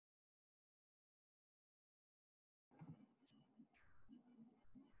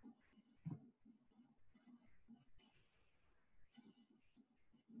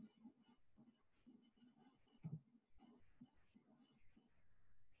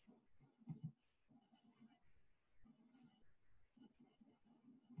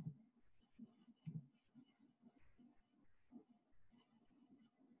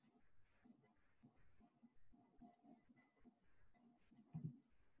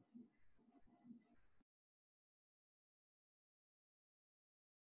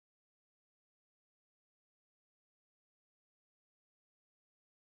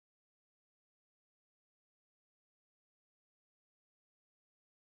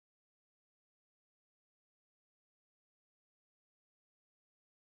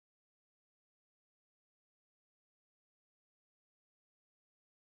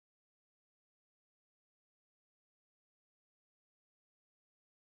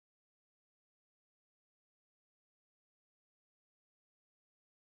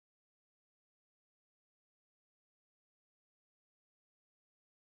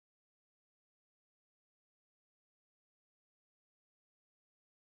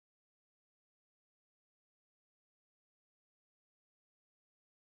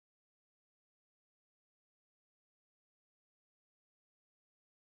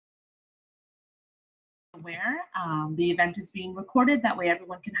aware, the event is being recorded. That way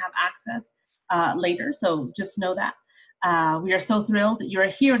everyone can have access later, so just know that. We are so thrilled that you're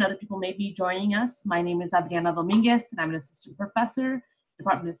here and other people may be joining us. My name is Adriana Dominguez, and I'm an assistant professor,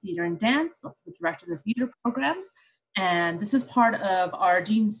 Department of Theater and Dance, also the director of the theater programs. And this is part of our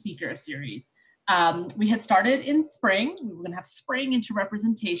Dean Speaker series. We had started in spring. We were going to have spring into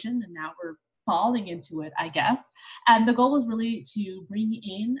representation, and now we're falling into it, I guess. And the goal was really to bring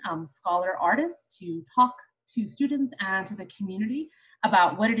in scholar artists to talk to students and to the community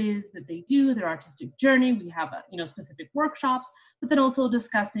about what it is that they do, their artistic journey. We have specific workshops, but then also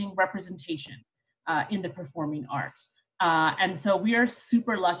discussing representation in the performing arts. And so we are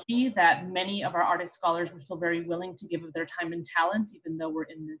super lucky that many of our artist scholars were still very willing to give of their time and talent, even though we're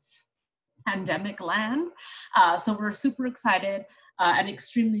in this pandemic land. So we're super excited and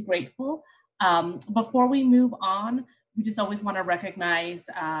extremely grateful. Before we move on, we just always want to recognize,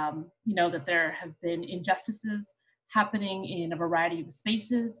 that there have been injustices happening in a variety of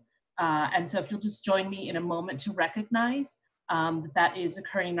spaces. And so if you'll just join me in a moment to recognize that is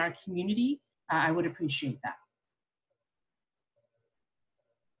occurring in our community, I would appreciate that.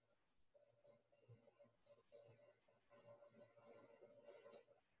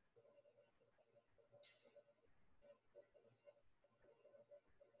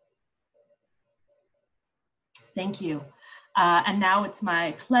 Thank you. And now it's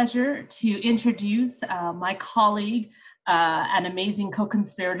my pleasure to introduce my colleague, an amazing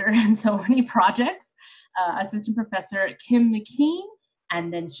co-conspirator in so many projects, Assistant Professor Kim McKean,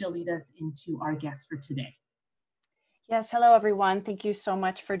 and then she'll lead us into our guest for today. Yes, hello everyone. Thank you so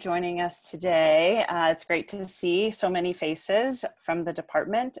much for joining us today. It's great to see so many faces from the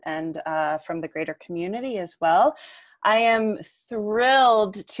department and from the greater community as well. I am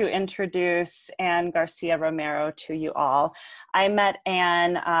thrilled to introduce Anne Garcia-Romero to you all. I met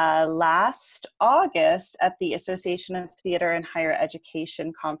Anne last August at the Association of Theater and Higher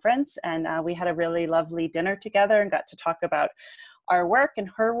Education conference, and we had a really lovely dinner together and got to talk about our work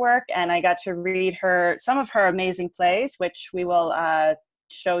and her work, and I got to read some of her amazing plays, which we will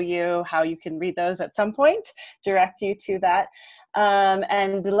show you how you can read those at some point, direct you to that.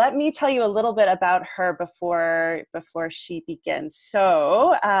 And let me tell you a little bit about her before she begins.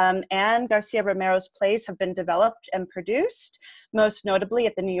 So Anne Garcia-Romero's plays have been developed and produced, most notably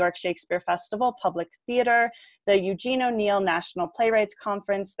at the New York Shakespeare Festival, Public Theater, the Eugene O'Neill National Playwrights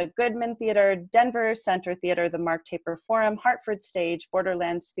Conference, the Goodman Theater, Denver Center Theater, the Mark Taper Forum, Hartford Stage,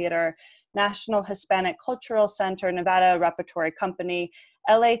 Borderlands Theater, National Hispanic Cultural Center, Nevada Repertory Company,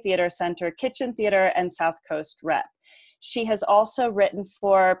 LA Theater Center, Kitchen Theater, and South Coast Rep. She has also written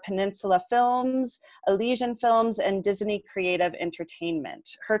for Peninsula Films, Elysian Films, and Disney Creative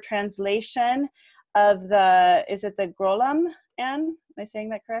Entertainment. Her translation of is it the Grolam, Anne? Am I saying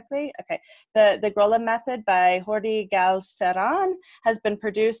that correctly? Okay. The Grolam Method by Jordi Galceran has been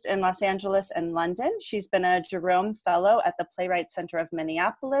produced in Los Angeles and London. She's been a Jerome Fellow at the Playwright Center of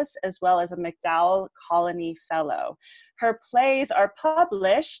Minneapolis, as well as a MacDowell Colony Fellow. Her plays are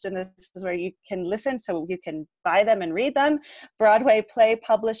published, and this is where you can listen, so you can buy them and read them, Broadway Play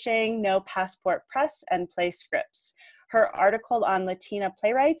Publishing, No Passport Press, and Play Scripts. Her article on Latina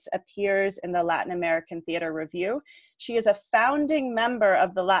playwrights appears in the Latin American Theater Review. She is a founding member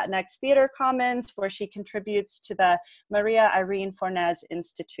of the Latinx Theater Commons, where she contributes to the Maria Irene Fornes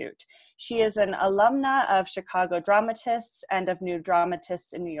Institute. She is an alumna of Chicago Dramatists and of New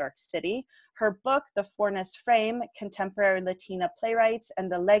Dramatists in New York City. Her book, The Fornes Frame, Contemporary Latina Playwrights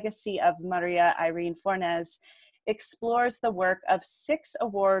and the Legacy of Maria Irene Fornes, explores the work of 6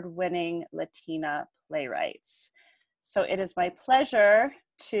 award-winning Latina playwrights. So it is my pleasure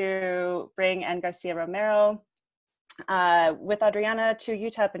to bring Anne Garcia-Romero with Adriana to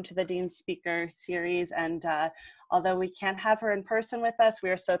UTEP and to the Dean Speaker series. And although we can't have her in person with us, we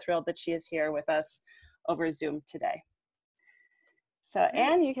are so thrilled that she is here with us over Zoom today. So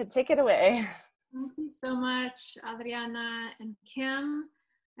Anne, you can take it away. Thank you so much, Adriana and Kim.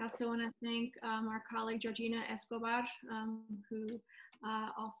 I also want to thank our colleague, Georgina Escobar, who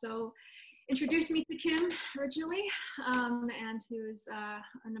also introduced me to Kim originally, and who's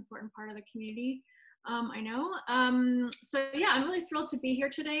an important part of the community, I know. So yeah, I'm really thrilled to be here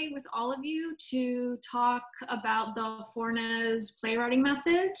today with all of you to talk about the Fornes playwriting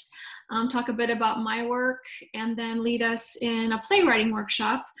method, talk a bit about my work, and then lead us in a playwriting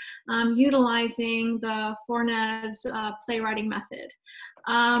workshop utilizing the Fornes playwriting method.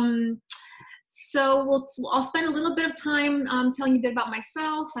 So I'll spend a little bit of time telling you a bit about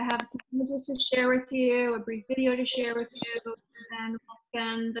myself. I have some images to share with you, a brief video to share with you, and we'll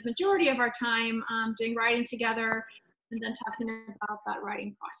spend the majority of our time doing writing together and then talking about that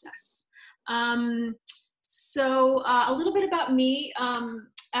writing process. So a little bit about me.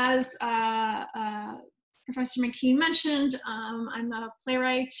 As Professor McKean mentioned, I'm a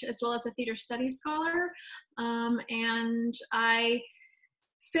playwright as well as a theater studies scholar. And I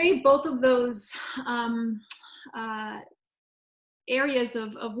say both of those areas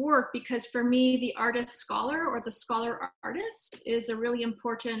of work because for me, the artist scholar or the scholar artist is a really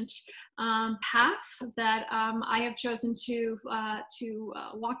important path that I have chosen to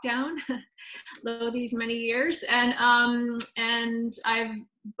walk down though these many years. And I've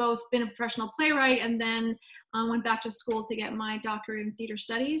both been a professional playwright and then went back to school to get my doctorate in theater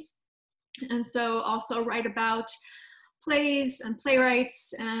studies. And so also write about plays and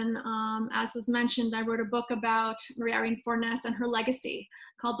playwrights. And as was mentioned, I wrote a book about Marie-Irene Fornes and her legacy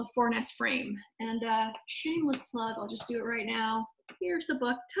called The Fornes Frame. And shameless plug, I'll just do it right now. Here's the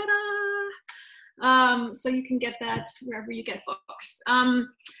book, ta-da! So you can get that wherever you get books.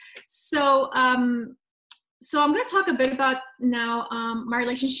 So I'm going to talk a bit about now my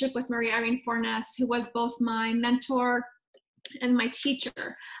relationship with Marie-Irene Fornes, who was both my mentor and my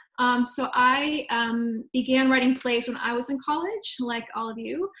teacher. So I began writing plays when I was in college, like all of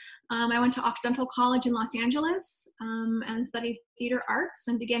you. I went to Occidental College in Los Angeles and studied theater arts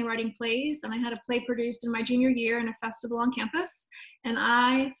and began writing plays. And I had a play produced in my junior year in a festival on campus. And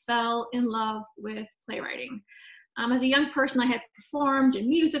I fell in love with playwriting. As a young person, I had performed in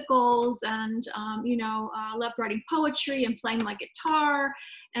musicals and, loved writing poetry and playing my guitar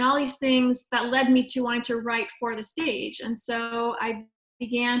and all these things that led me to wanting to write for the stage. And so I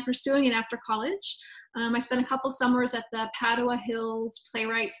began pursuing it after college. I spent a couple summers at the Padua Hills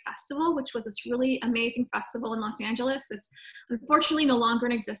Playwrights Festival, which was this really amazing festival in Los Angeles. It's unfortunately no longer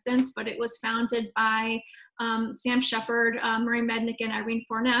in existence, but it was founded by Sam Shepard, Murray Mednick, and Irene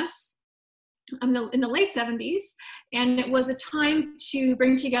Fornes in the late 70s. And it was a time to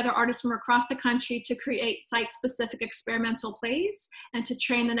bring together artists from across the country to create site-specific experimental plays and to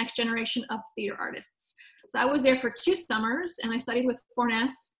train the next generation of theater artists. So I was there for 2 summers and I studied with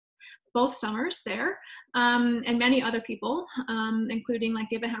Fornes both summers there, and many other people, including like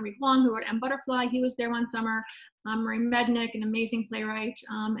David Henry Hwang, who wrote M. Butterfly. He was there one summer, Murray Mednick, an amazing playwright,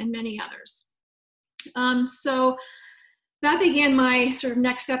 and many others. So that began my sort of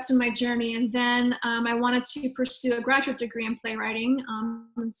next steps in my journey. And then I wanted to pursue a graduate degree in playwriting.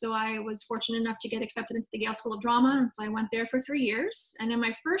 And so I was fortunate enough to get accepted into the Yale School of Drama. And so I went there for 3 years. And in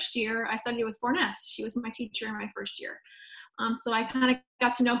my first year, I studied with Fornes. She was my teacher in my first year. So I kind of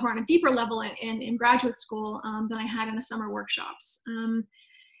got to know her on a deeper level in graduate school than I had in the summer workshops.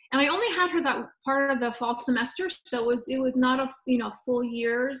 And I only had her that part of the fall semester, so it was not a full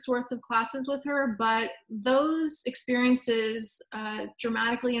year's worth of classes with her, but those experiences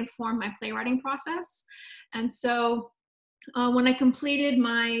dramatically informed my playwriting process. And so when I completed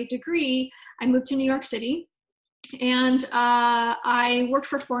my degree, I moved to New York City, and I worked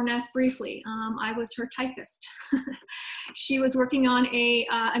for Fornes briefly. I was her typist. She was working on a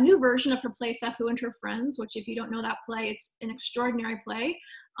new version of her play, Fefu and Her Friends, which if you don't know that play, it's an extraordinary play.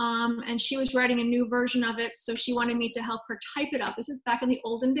 And she was writing a new version of it, so she wanted me to help her type it up. This is back in the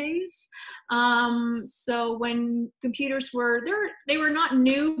olden days. So when computers were there, they were not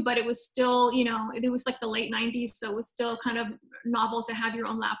new, but it was still, it was like the late 90s, so it was still kind of novel to have your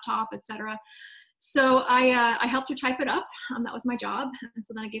own laptop, etc. So I helped her type it up. That was my job. And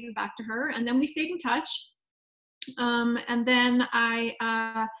so then I gave it back to her. And then we stayed in touch. And then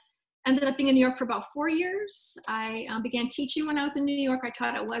I ended up being in New York for about 4 years. I began teaching when I was in New York. I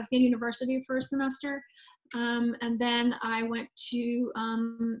taught at Wesleyan University for a semester. And then I went to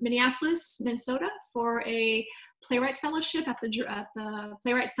Minneapolis, Minnesota for a playwrights fellowship at the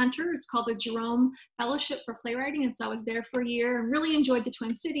Playwright Center. It's called the Jerome Fellowship for Playwriting. And so I was there for a year and really enjoyed the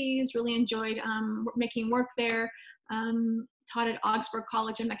Twin Cities, really enjoyed making work there. Taught at Augsburg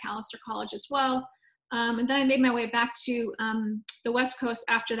College and Macalester College as well. And then I made my way back to the West Coast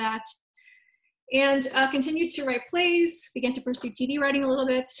after that. And continued to write plays, began to pursue TV writing a little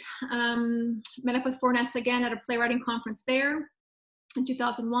bit, met up with Fornes again at a playwriting conference there in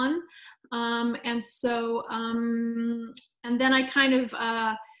 2001. And then I kind of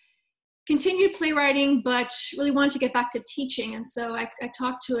continued playwriting, but really wanted to get back to teaching. And so I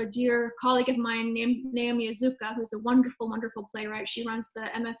talked to a dear colleague of mine named Naomi Azuka, who's a wonderful, wonderful playwright. She runs the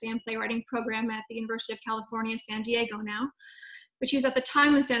MFA in playwriting program at the University of California, San Diego now. But she was at the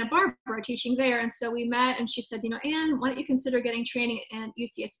time in Santa Barbara teaching there. And so we met and she said, Anne, why don't you consider getting training at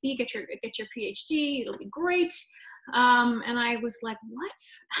UCSB, get your PhD, it'll be great. And I was like, what?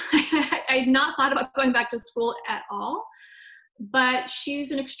 I had not thought about going back to school at all. But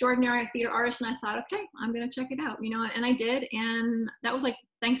she's an extraordinary theater artist. And I thought, okay, I'm going to check it out, and I did. And that was like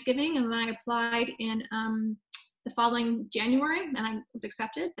Thanksgiving, and then I applied in the following January, and I was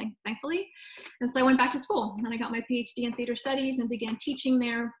accepted, thankfully. And so I went back to school, and I got my PhD in theater studies and began teaching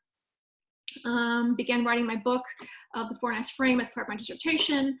there. Began writing my book, The Four-Ness Frame, as part of my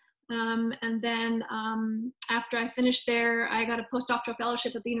dissertation. And then after I finished there, I got a postdoctoral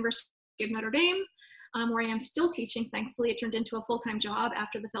fellowship at the University of Notre Dame, where I am still teaching. Thankfully, it turned into a full-time job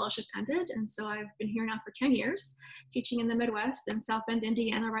after the fellowship ended. And so I've been here now for 10 years, teaching in the Midwest in South Bend,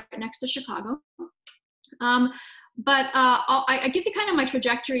 Indiana, right next to Chicago. I give you kind of my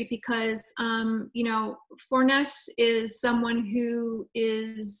trajectory because, you know, Four-Ness is someone who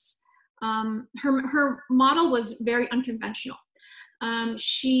is, her model was very unconventional.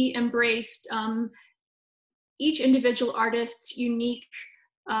 She embraced each individual artist's unique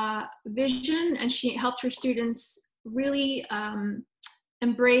vision, and she helped her students really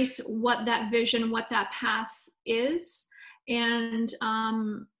embrace what that vision, what that path is. And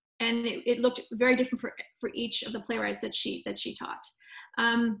it looked very different for each of the playwrights that she taught.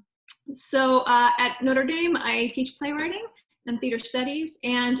 So at Notre Dame, I teach playwriting and theater studies.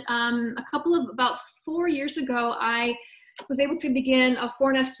 And about 4 years ago, I was able to begin a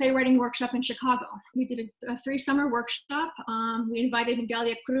Four-Ness playwriting workshop in Chicago. We did a 3-summer workshop. We invited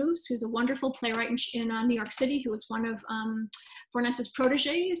Migdalia Cruz, who's a wonderful playwright in New York City, who was one of Four-Ness's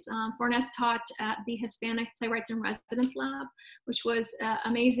proteges. Four-Ness taught at the Hispanic Playwrights in Residence Lab, which was an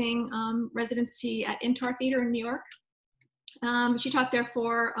amazing residency at Intar Theater in New York. She taught there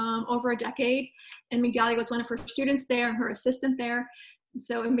for over a decade, and Migdalia was one of her students there, her assistant there.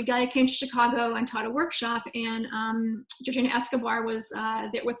 So Migdalia came to Chicago and taught a workshop, and Georgina Escobar was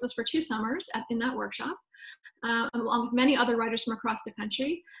there with us for 2 summers in that workshop, along with many other writers from across the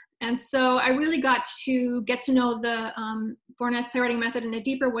country. And so I really got to get to know the Four-Ness playwriting method in a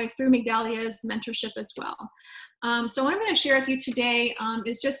deeper way through Migdalia's mentorship as well. So what I'm going to share with you today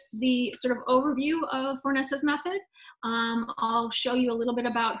is just the sort of overview of Four-Ness's method. I'll show you a little bit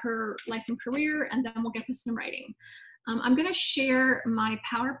about her life and career, and then we'll get to some writing. I'm going to share my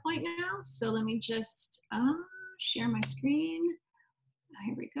PowerPoint now. So let me just share my screen.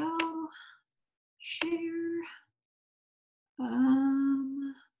 Here we go. Share.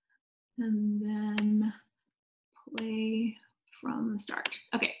 And then play from the start.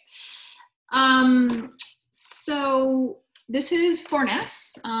 Okay. So this is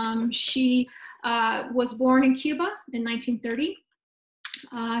Four-Ness. She was born in Cuba in 1930.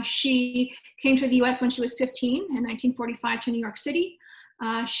 She came to the US when she was 15 in 1945 to New York City.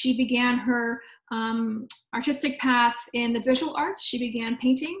 She began her artistic path in the visual arts. She began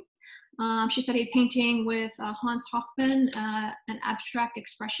painting. She studied painting with Hans Hofmann, an abstract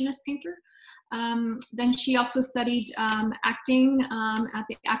expressionist painter. Then she also studied acting at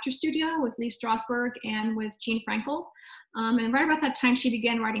the Actors Studio with Lee Strasberg and with Jean Frankel. And right about that time, she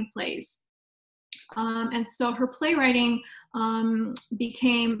began writing plays. And so her playwriting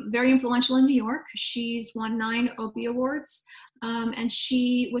became very influential in New York. She's won 9 Obie Awards, and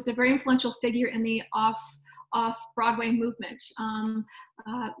she was a very influential figure in the off-Broadway movement,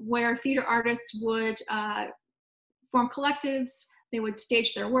 where theater artists would form collectives, they would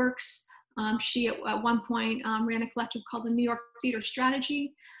stage their works. She at one point ran a collective called the New York Theater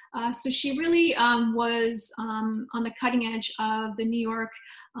Strategy. So she really was on the cutting edge of the New York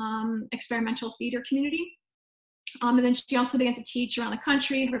experimental theater community. And then she also began to teach around the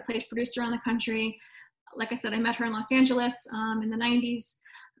country, her plays produced around the country. Like I said, I met her in Los Angeles in the 90s.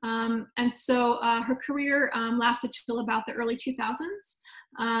 And so her career lasted till about the early 2000s.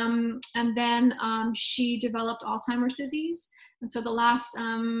 And then she developed Alzheimer's disease. And so the last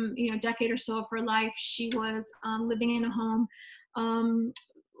decade or so of her life, she was living in a home,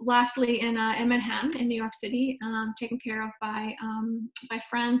 lastly in Manhattan in New York City, taken care of by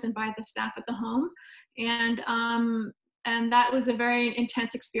friends and by the staff at the home. And that was a very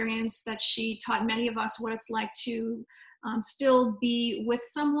intense experience that she taught many of us what it's like to still be with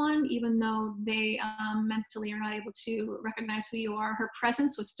someone, even though they mentally are not able to recognize who you are. Her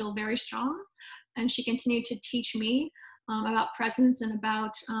presence was still very strong, and she continued to teach me about presence and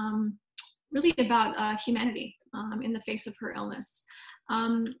about really about humanity in the face of her illness.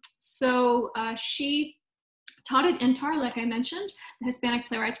 So she taught at INTAR, like I mentioned, the Hispanic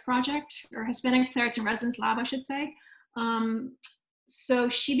Playwrights Project, or Hispanic Playwrights in Residence Lab, I should say. So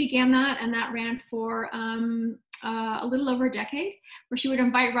she began that, and that ran for a little over a decade, where she would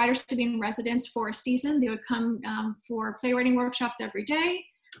invite writers to be in residence for a season. They would come for playwriting workshops every day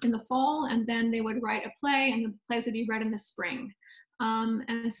in the fall, and then they would write a play, and the plays would be read in the spring.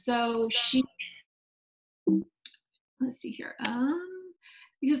 And so she, let's see here.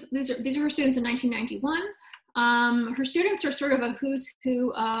 These are her students in 1991. Her students are sort of a who's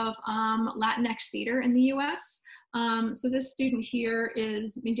who of Latinx theater in the US. So this student here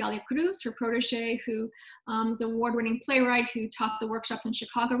is Migdalia Cruz, her protege, who is an award-winning playwright who taught the workshops in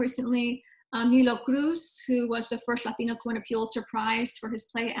Chicago recently. Nilo Cruz, who was the first Latino to win a Pulitzer Prize for his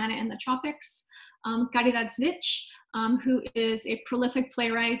play Anna in the Tropics. Caridad Zvich, who is a prolific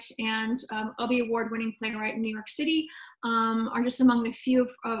playwright and Obie Award-winning playwright in New York City, are just among the few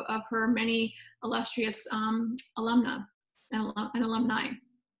of her many illustrious alumna and alumni.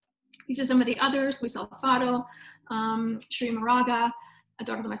 These are some of the others: Luis Alfaro, Shri Moraga,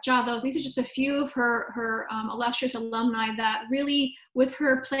 Eduardo Machado. These are just a few of her illustrious alumni that really, with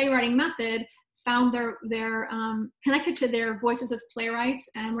her playwriting method, found their connected to their voices as playwrights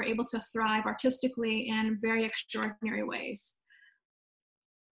and were able to thrive artistically in very extraordinary ways.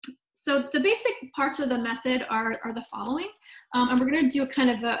 So the basic parts of the method are the following, and we're going to do a kind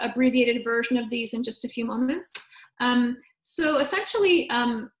of a abbreviated version of these in just a few moments. So essentially,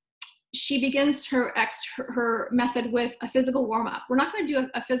 she begins her method with a physical warm-up. We're not going to do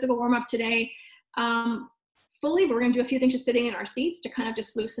a physical warm-up today fully. We're going to do a few things just sitting in our seats to kind of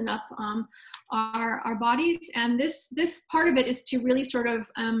just loosen up our bodies. And this part of it is to really sort of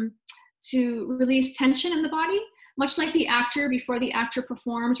to release tension in the body, much like the actor before the actor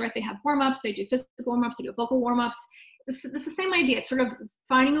performs, right? They have warm-ups, they do physical warm-ups, they do vocal warm-ups. It's the same idea. It's sort of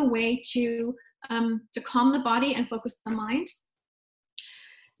finding a way to calm the body and focus the mind.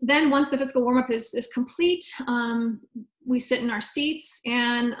 Then once the physical warm-up is complete, we sit in our seats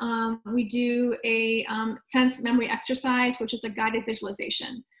and we do a sense memory exercise, which is a guided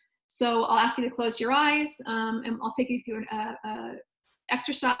visualization. So I'll ask you to close your eyes and I'll take you through an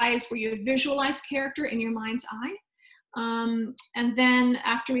exercise where you visualize character in your mind's eye. And then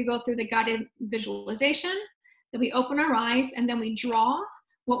after we go through the guided visualization, then we open our eyes and then we draw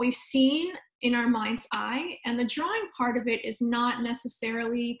what we've seen in our mind's eye. And the drawing part of it is not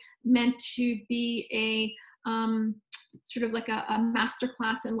necessarily meant to be a sort of like a master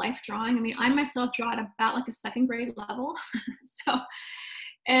class in life drawing. I mean, I myself draw at about like a second grade level.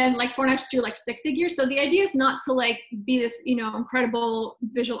 And like Fornes drew like stick figures. So the idea is not to like be this, you know, incredible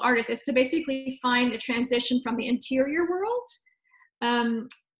visual artist. It's to basically find a transition from the interior world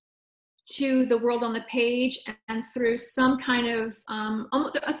to the world on the page, and through some kind of,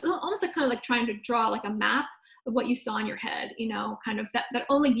 it's almost like kind of like trying to draw like a map of what you saw in your head, you know, kind of that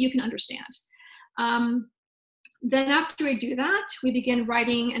only you can understand. Then after we do that, we begin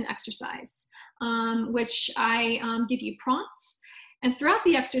writing an exercise, which I give you prompts. And throughout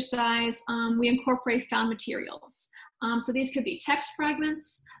the exercise, we incorporate found materials. So these could be text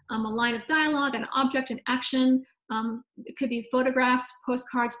fragments, a line of dialogue, an object, an action. It could be photographs,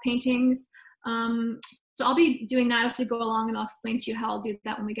 postcards, paintings. So I'll be doing that as we go along, and I'll explain to you how I'll do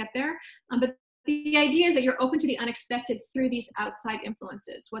that when we get there. But the idea is that you're open to the unexpected through these outside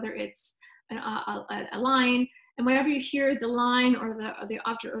influences, whether it's a line, and whenever you hear the line or the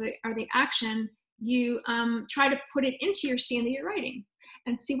object or the action, you try to put it into your scene that you're writing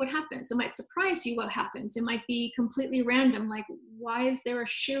and see what happens. It might surprise you what happens. It might be completely random, like, why is there a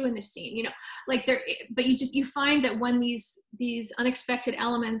shoe in the scene? You know, like but you find that when these unexpected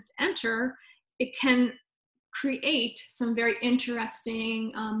elements enter, it can create some very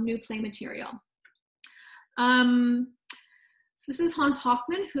interesting new play material. So this is Hans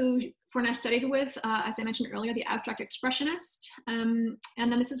Hofmann, who Fornes studied with, as I mentioned earlier, the abstract expressionist. And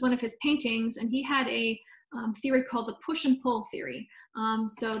then this is one of his paintings, and he had a theory called the push and pull theory.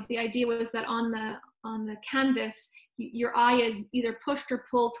 So the idea was that on the canvas, your eye is either pushed or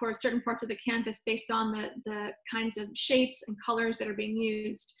pulled towards certain parts of the canvas based on the kinds of shapes and colors that are being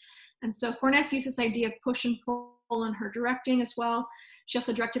used. And so Fornes used this idea of push and pull in her directing as well. She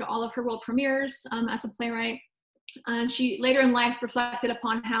also directed all of her world premieres as a playwright. And she later in life reflected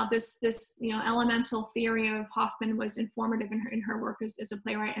upon how this elemental theory of Hoffman was informative in her work as a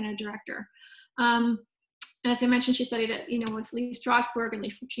playwright and a director. And as I mentioned, she studied it, with Lee Strasberg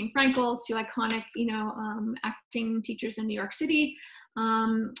and Jean Frankel, two iconic, acting teachers in New York City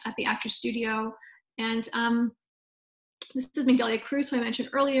at the Actors Studio. And this is Migdalia Cruz, who I mentioned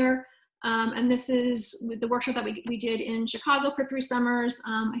earlier. And this is with the workshop that we did in Chicago for 3 summers.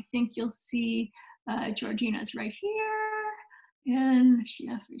 I think you'll see Georgina's right here, and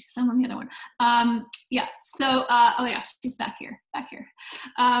she's some on the other one. Oh yeah, she's back here.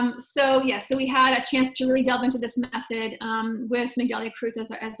 So we had a chance to really delve into this method with Migdalia Cruz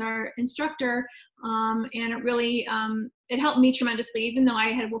as our instructor, and it really it helped me tremendously. Even though I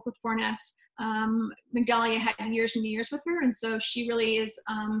had worked with Fornes, Migdalia had years and years with her, and so she really is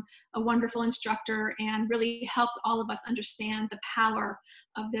a wonderful instructor and really helped all of us understand the power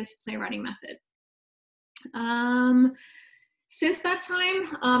of this playwriting method. Since that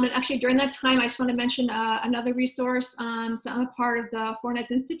time, and actually during that time, I just want to mention another resource. So I'm a part of the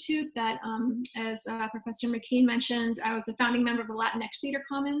Fornes Institute that, as Professor McKean mentioned, I was a founding member of the Latinx Theater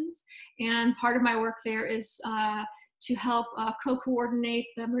Commons, and part of my work there is to help co-coordinate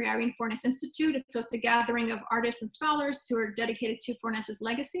the Maria Irene Fornes Institute. So it's a gathering of artists and scholars who are dedicated to Fornes's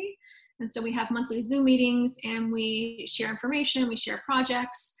legacy. And so we have monthly Zoom meetings, and we share information, we share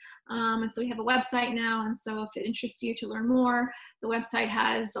projects. And so we have a website now, and so if it interests you to learn more, the website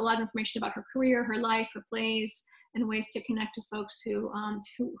has a lot of information about her career, her life, her plays, and ways to connect to folks who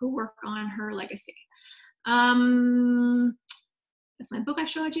work on her legacy. That's my book I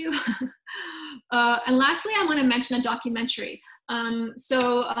showed you. And lastly, I want to mention a documentary.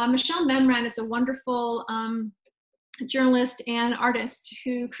 Michelle Memran is a wonderful journalist and artist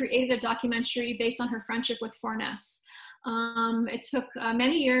who created a documentary based on her friendship with Fornes. It took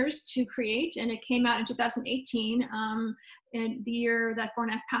many years to create, and it came out in 2018, in the year that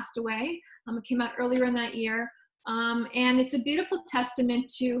Fornes passed away. It came out earlier in that year. And it's a beautiful testament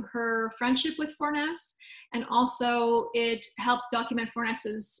to her friendship with Fornes, and also it helps document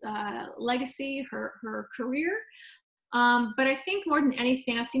Fornes's legacy, her career. But I think more than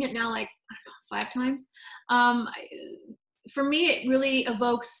anything, I've seen it now like, I don't know, 5 times. For me, it really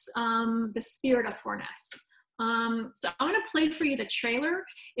evokes the spirit of Fornes. So I'm going to play for you the trailer.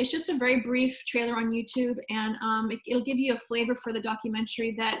 It's just a very brief trailer on YouTube, and it'll give you a flavor for the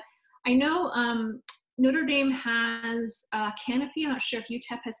documentary that I know Notre Dame has Canopy. I'm not sure if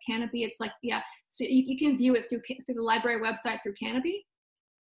UTEP has Canopy. It's like, yeah, so you can view it through the library website through Canopy.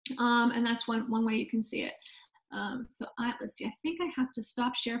 And that's one way you can see it. So let's see, I think I have to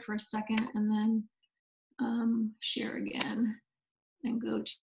stop share for a second and then share again and go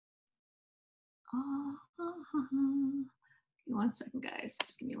to, give me 1 second, guys.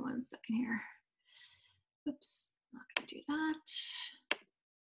 Just give me 1 second here. Oops, not gonna do that.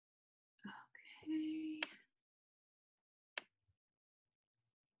 Okay.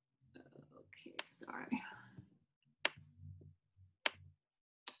 Okay, sorry.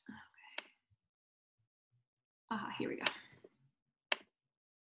 Okay. Here we go.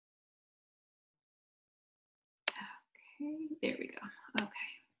 Okay, there we go. Okay.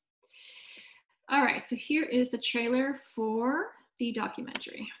 All right, so here is the trailer for the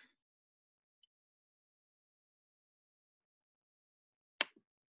documentary.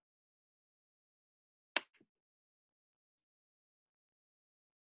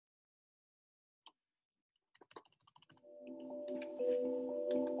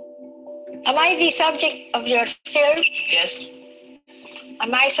 Am I the subject of your film? Yes.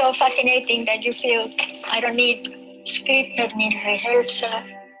 Am I so fascinating that you feel I don't need script, don't need rehearsal?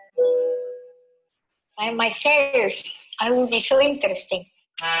 I myself, I will be so interesting.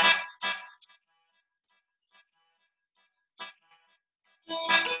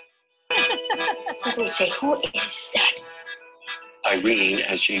 People say, who is that? Irene,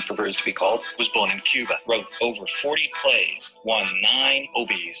 as she prefers to be called, was born in Cuba, wrote over 40 plays, won 9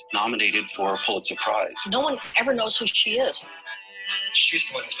 Obies, nominated for a Pulitzer Prize. No one ever knows who she is. She's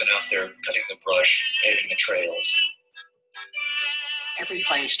the one that's been out there cutting the brush, paving the trails. Every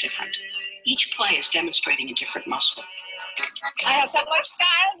play is different. Each play is demonstrating a different muscle. I have so much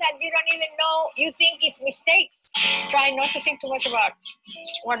style that you don't even know, you think it's mistakes. Try not to think too much about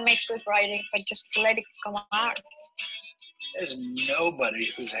what makes good writing, but just let it come out. There's nobody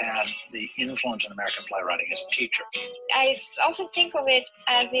who's had the influence in American playwriting as a teacher. I also think of it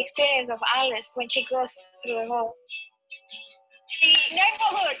as the experience of Alice when she goes through the whole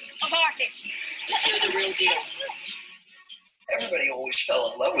neighborhood of artists. You're the real deal. Everybody always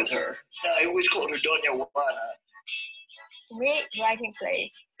fell in love with her. I always called her Doña Juana. To me, writing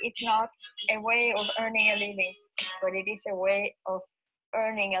plays is not a way of earning a living, but it is a way of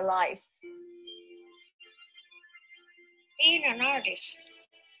earning a life. Being an artist,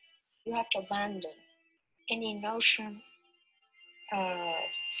 you have to abandon any notion of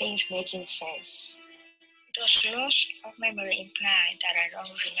things making sense. Does loss of memory imply that I don't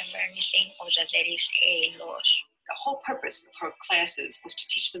remember anything or that there is a loss? The whole purpose of her classes was to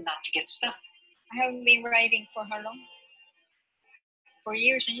teach them not to get stuck. I haven't been writing for how long? For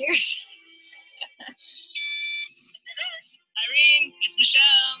years and years. Irene, it's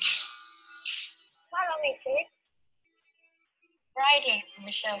Michelle. Follow me, kid. Writing,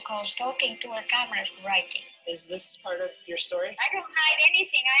 Michelle calls talking to a camera writing. Is this part of your story? I don't hide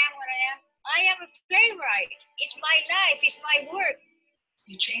anything. I am what I am. I am a playwright. It's my life. It's my work.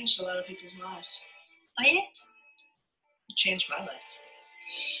 You changed a lot of people's lives. Oh, yes? You changed my life.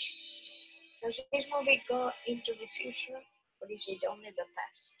 Does this movie go into the future, or is it only the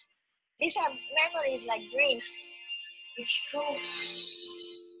past? These are memories like dreams. It's true. All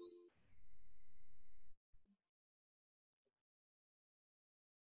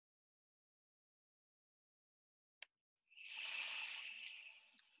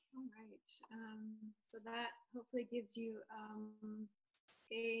right. So that hopefully gives you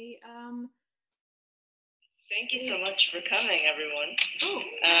a Thank you so much for coming, everyone.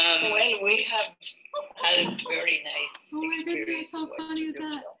 Well, we have had a very nice oh my goodness, experience. how funny is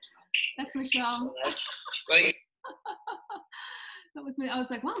that? That's Michelle. That's great. That was me. I was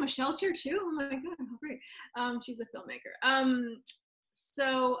like, wow, Michelle's here too. Oh my god, how great. She's a filmmaker.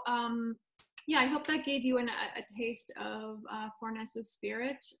 Yeah, I hope that gave you a taste of Fornessa's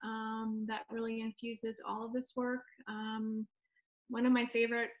spirit that really infuses all of this work. One of my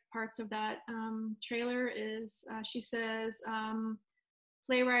favorite parts of that trailer is she says,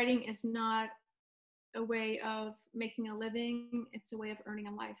 playwriting is not a way of making a living, it's a way of earning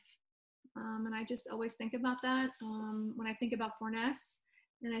a life. And I just always think about that when I think about Forness,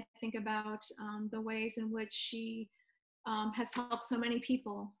 and I think about the ways in which she has helped so many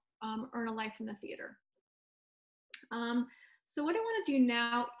people earn a life in the theater. So what I want to do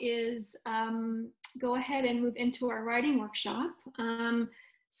now is go ahead and move into our writing workshop. I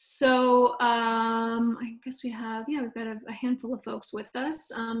guess we've got a handful of folks with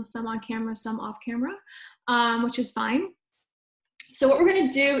us, some on camera, some off camera, which is fine. So what we're going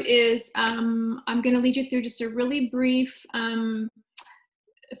to do is I'm going to lead you through just a really brief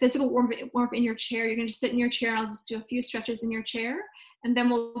physical warm-up in your chair. You're going to just sit in your chair. I'll just do a few stretches in your chair, and then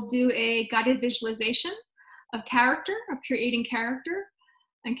we'll do a guided visualization of character, of creating character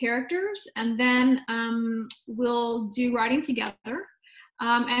and characters, and then we'll do writing together.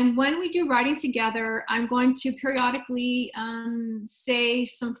 And when we do writing together, I'm going to periodically say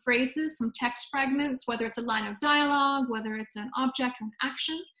some phrases, some text fragments, whether it's a line of dialogue, whether it's an object or an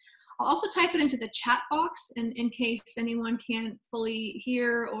action. I'll also type it into the chat box in case anyone can't fully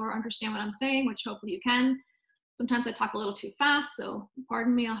hear or understand what I'm saying, which hopefully you can. Sometimes I talk a little too fast, so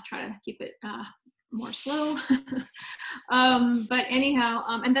pardon me, I'll try to keep it more slow. But anyhow,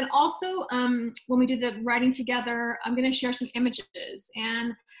 and then also when we do the writing together, I'm going to share some images,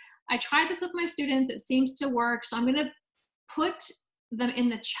 and I tried this with my students. It seems to work, so I'm going to put them in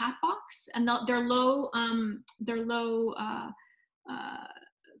the chat box, and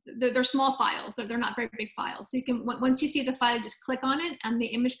they're small files, so they're not very big files. So you can, once you see the file, just click on it, and the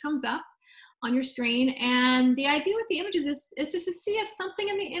image comes up on your screen. And the idea with the images is just to see if something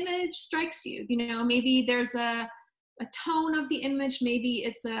in the image strikes you. You know, maybe there's a tone of the image, maybe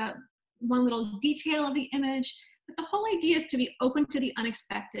it's one little detail of the image. But the whole idea is to be open to the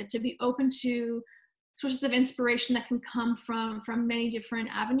unexpected, to be open to sources of inspiration that can come from many different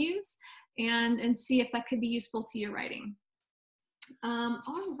avenues, and see if that could be useful to your writing.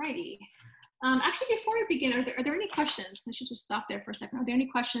 Alrighty. Actually, before we begin, are there any questions? I should just stop there for a second. Are there any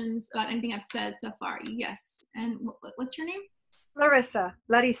questions about anything I've said so far? Yes. And what's your name? Larissa.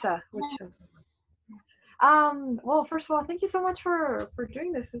 Well, first of all, thank you so much for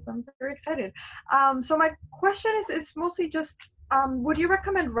doing this. I'm very excited. So my question is mostly just, would you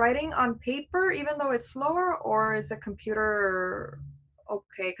recommend writing on paper even though it's slower, or is a computer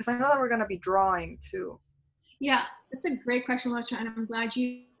okay? Because I know that we're going to be drawing too. Yeah, that's a great question, Larissa, and I'm glad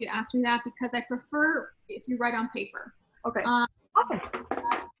you asked me that, because I prefer if you write on paper. Okay, awesome.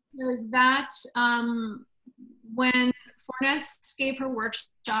 Because that, when Forness gave her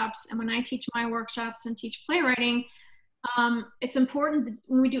workshops, and when I teach my workshops and teach playwriting, it's important that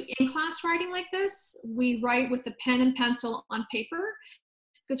when we do in-class writing like this, we write with a pen and pencil on paper,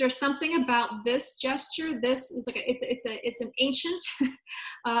 because there's something about this gesture. This is like it's an ancient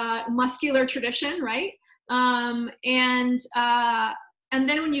muscular tradition, right? And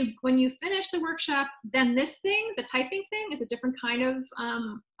then when you finish the workshop, then this thing, the typing thing, is a different kind of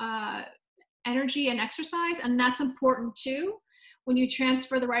energy and exercise, and that's important too when you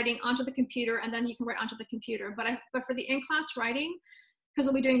transfer the writing onto the computer, and then you can write onto the computer. But for the in-class writing, because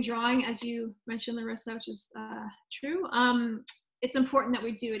we'll be doing drawing, as you mentioned, Larissa, which is true, it's important that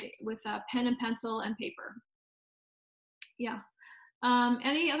we do it with pen and pencil and paper. Yeah.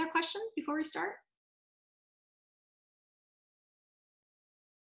 Any other questions before we start?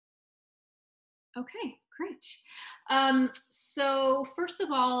 Okay, great. So first of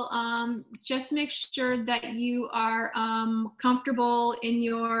all, just make sure that you are comfortable in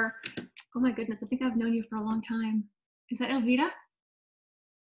your, oh my goodness, I think I've known you for a long time. Is that Elvira?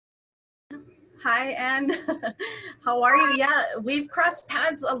 Hi, Anne. How are you? Yeah, we've crossed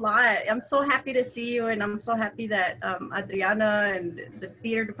paths a lot. I'm so happy to see you, and I'm so happy that Adriana and the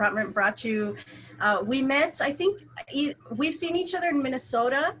theater department brought you. We met, I think, we've seen each other in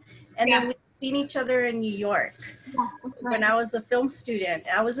Minnesota, And Yeah. then we've seen each other in New York. Yeah, that's right. When I was a film student.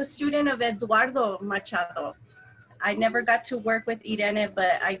 I was a student of Eduardo Machado. I never got to work with Irene,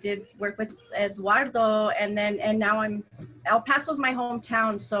 but I did work with Eduardo, and now El Paso's my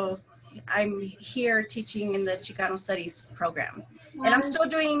hometown, so I'm here teaching in the Chicano Studies program. And I'm still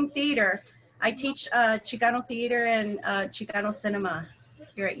doing theater. I teach Chicano theater and Chicano cinema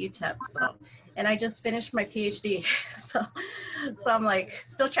here at UTEP. So, and I just finished my PhD. So I'm like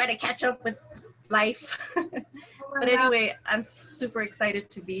still trying to catch up with life. But anyway, I'm super excited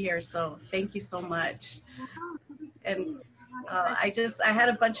to be here. So thank you so much. And I had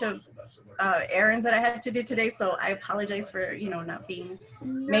a bunch of errands that I had to do today, so I apologize for not being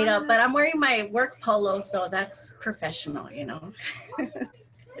made up. But I'm wearing my work polo, so that's professional,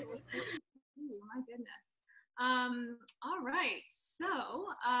 My goodness. All right, so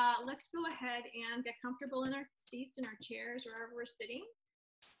let's go ahead and get comfortable in our seats and our chairs wherever we're sitting.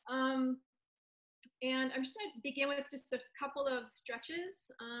 And I'm just going to begin with just a couple of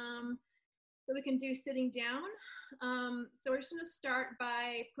stretches that we can do sitting down. So we're just going to start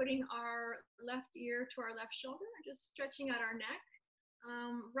by putting our left ear to our left shoulder and just stretching out our neck.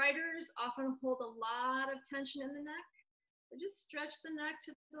 Writers often hold a lot of tension in the neck. So just stretch the neck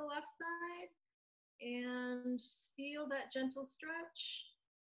to the left side and just feel that gentle stretch.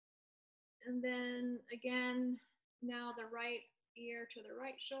 And then again, now the right ear to the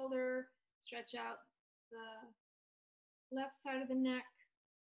right shoulder, stretch out the left side of the neck.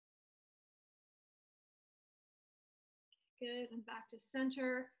 Good, and back to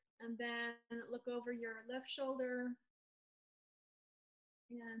center. And then look over your left shoulder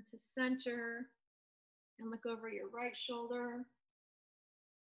and to center, and look over your right shoulder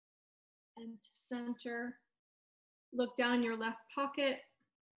and to center. Look down your left pocket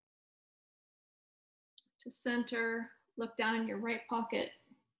to center. Look down in your right pocket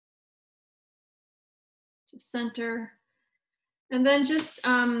to center. And then just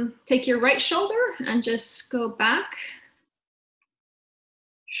take your right shoulder and just go back.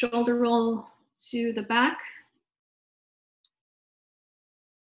 Shoulder roll to the back.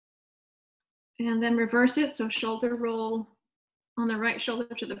 And then reverse it, so shoulder roll on the right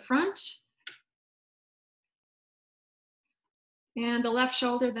shoulder to the front. And the left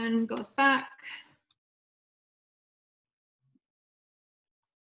shoulder then goes back.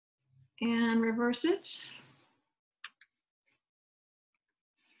 And reverse it.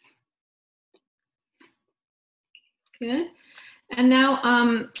 Good. And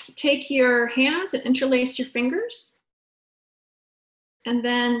now take your hands and interlace your fingers. And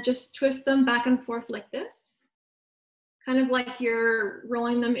then just twist them back and forth like this. Kind of like you're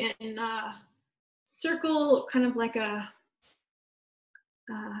rolling them in a circle, kind of like a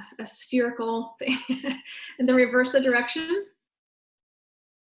spherical thing. And then reverse the direction.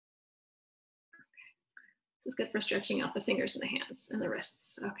 This is good for stretching out the fingers and the hands and the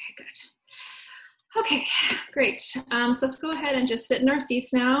wrists. Okay, good. Okay, great. So let's go ahead and just sit in our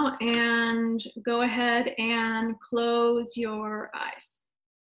seats now and go ahead and close your eyes.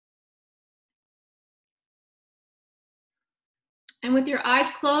 And with your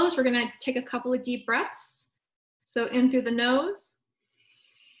eyes closed, we're gonna take a couple of deep breaths. So in through the nose,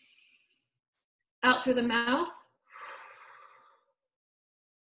 out through the mouth,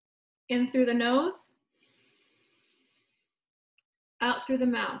 in through the nose, out through the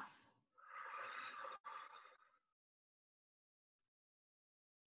mouth.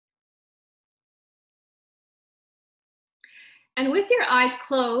 And with your eyes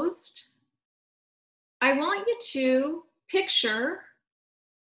closed, I want you to picture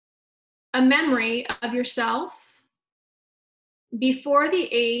a memory of yourself before the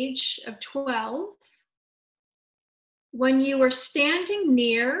age of 12 when you were standing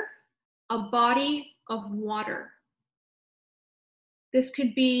near a body of water. This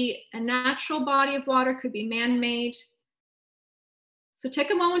could be a natural body of water, could be man-made. So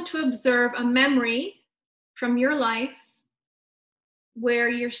take a moment to observe a memory from your life where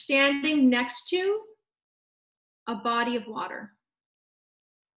you're standing next to a body of water.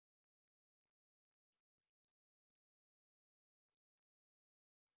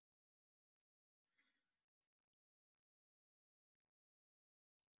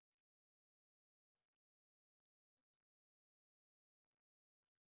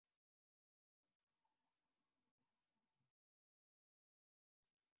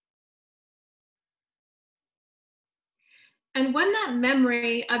 And when that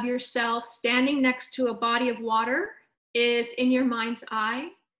memory of yourself standing next to a body of water is in your mind's eye,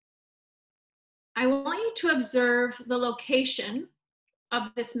 I want you to observe the location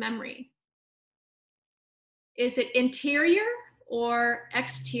of this memory. Is it interior or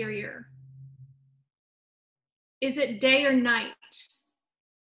exterior? Is it day or night?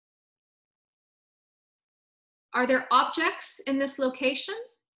 Are there objects in this location?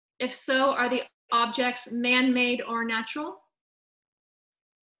 If so, are the objects man-made or natural?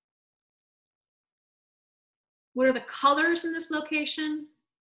 What are the colors in this location?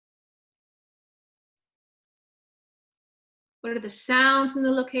 What are the sounds in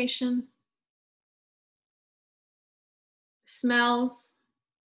the location? Smells?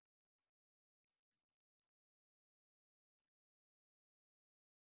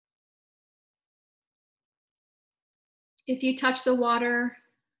 If you touch the water,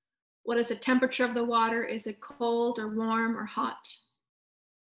 what is the temperature of the water? Is it cold or warm or hot?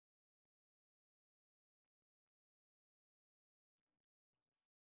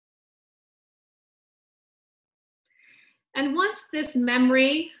 And once this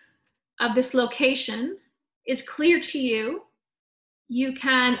memory of this location is clear to you, you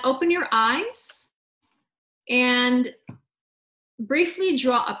can open your eyes and briefly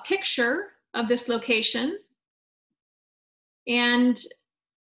draw a picture of this location and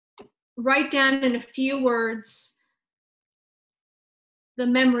write down in a few words the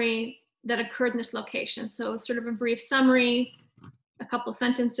memory that occurred in this location. So sort of a brief summary, a couple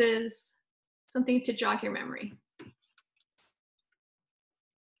sentences, something to jog your memory.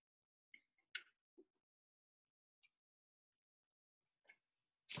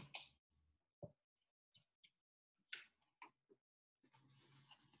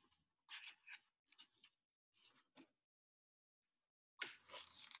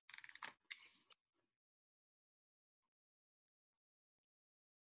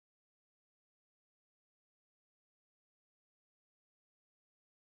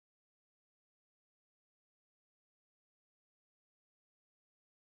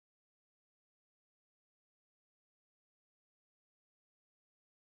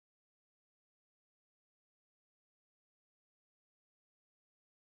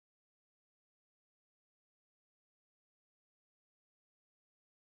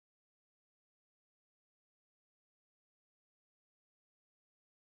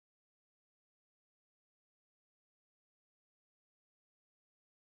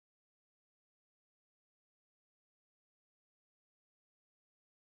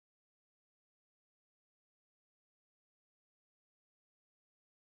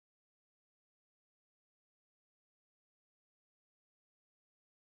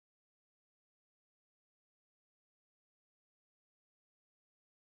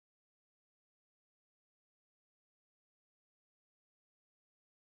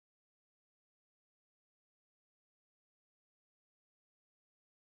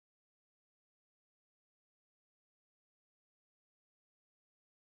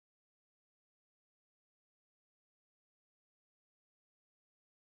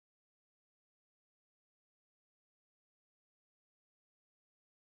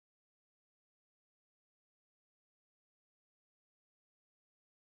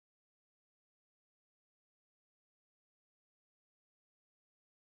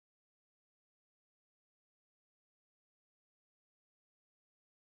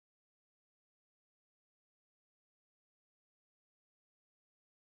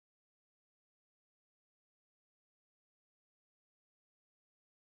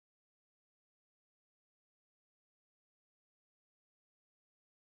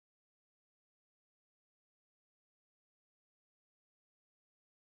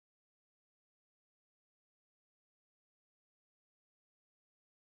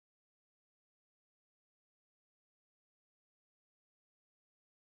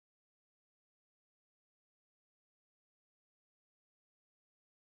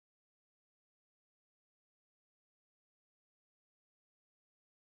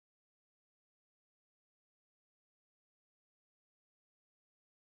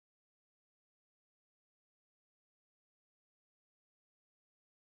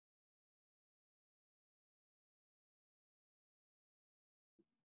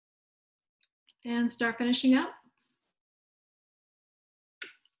 And start finishing up.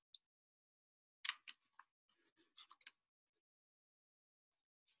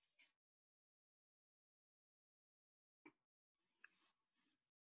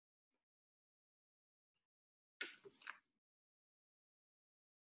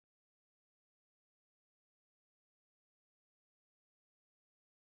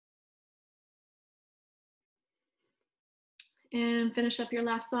 And finish up your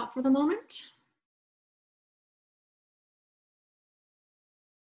last thought for the moment.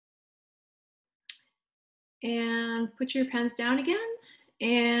 And put your pens down again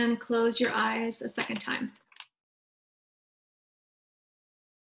and close your eyes a second time.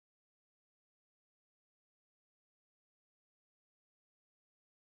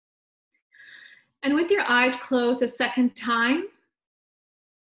 And with your eyes closed a second time,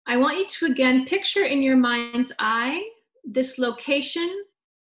 I want you to again picture in your mind's eye this location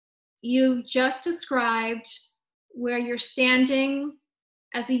you've just described where you're standing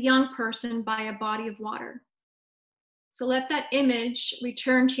as a young person by a body of water. So let that image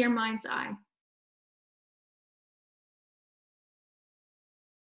return to your mind's eye.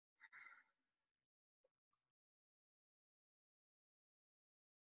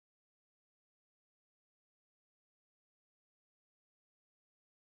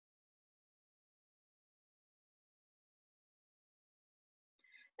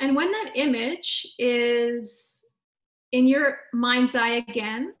 And when that image is in your mind's eye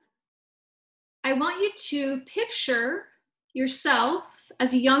again, I want you to picture yourself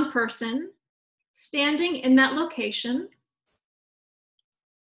as a young person standing in that location.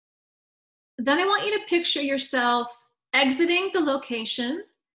 Then I want you to picture yourself exiting the location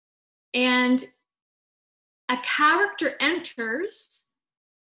and a character enters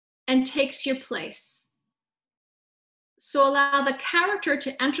and takes your place. So allow the character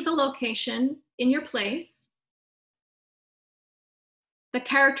to enter the location in your place. The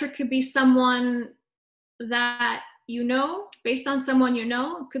character could be someone that you know, based on someone you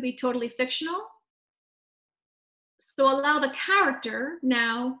know. It could be totally fictional. So allow the character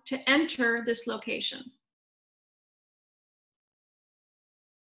now to enter this location.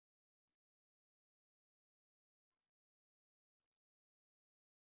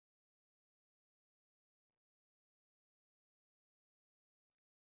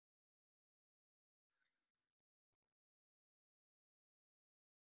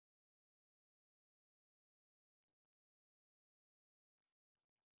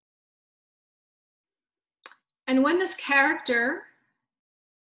 And when this character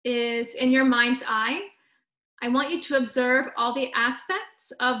is in your mind's eye, I want you to observe all the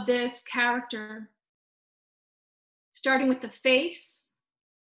aspects of this character, starting with the face.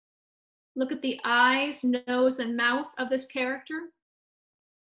 Look at the eyes, nose, and mouth of this character.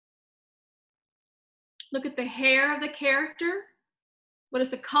 Look at the hair of the character. What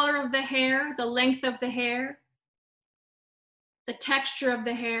is the color of the hair, the length of the hair, the texture of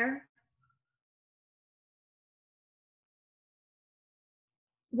the hair?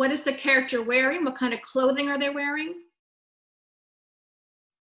 What is the character wearing? What kind of clothing are they wearing?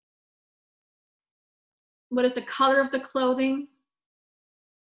 What is the color of the clothing?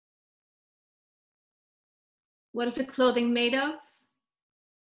 What is the clothing made of?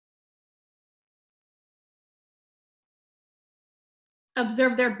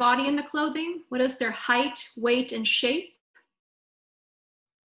 Observe their body in the clothing. What is their height, weight, and shape?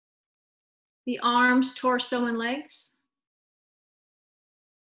 The arms, torso, and legs.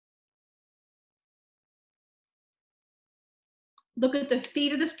 Look at the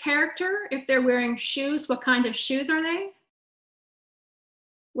feet of this character. If they're wearing shoes, what kind of shoes are they?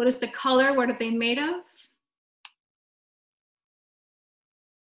 What is the color? What are they made of?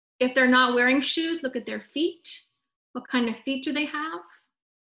 If they're not wearing shoes, look at their feet. What kind of feet do they have?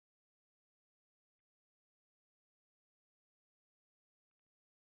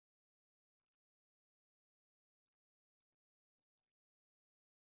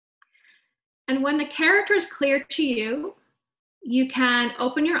 And when the character is clear to you, you can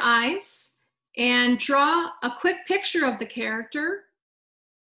open your eyes and draw a quick picture of the character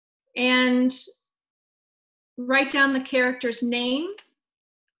and write down the character's name,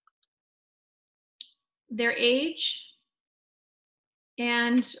 their age,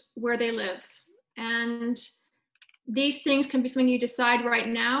 and where they live. And these things can be something you decide right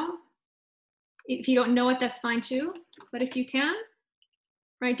now. If you don't know it, that's fine too. But if you can,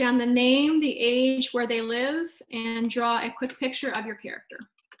 write down the name, the age, where they live, and draw a quick picture of your character.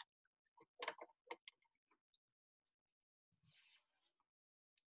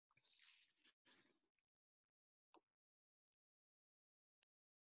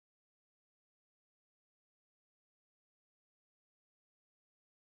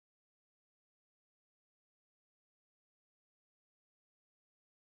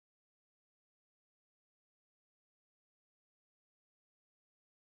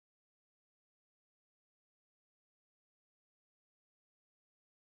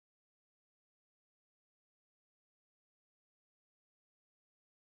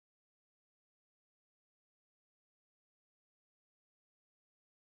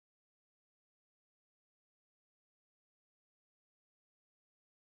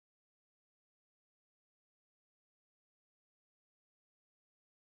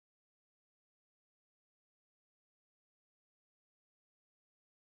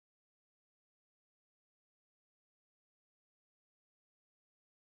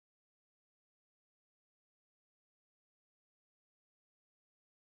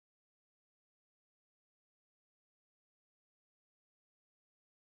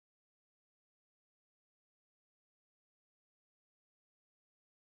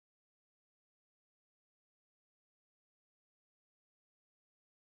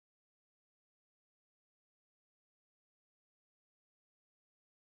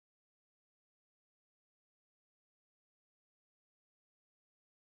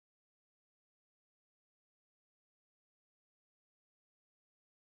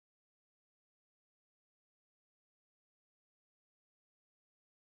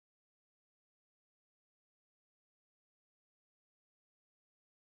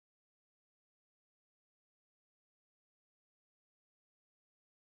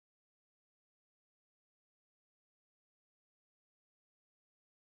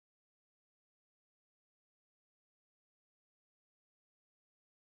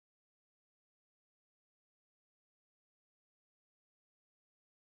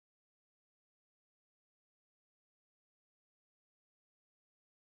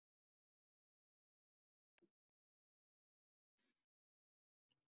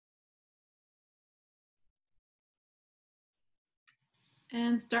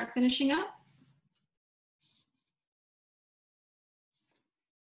 and start finishing up.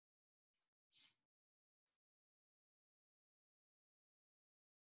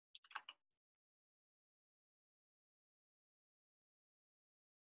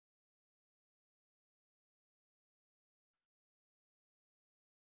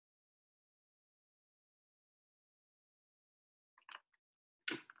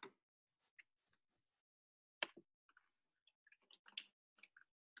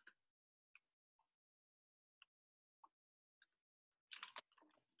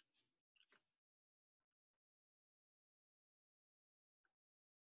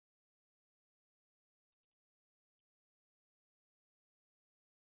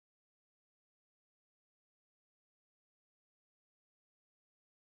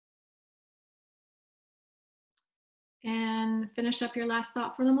 And finish up your last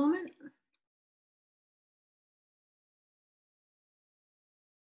thought for the moment.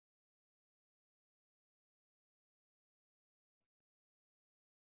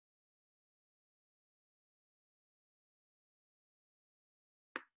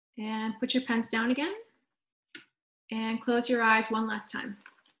 And put your pens down again and close your eyes one last time.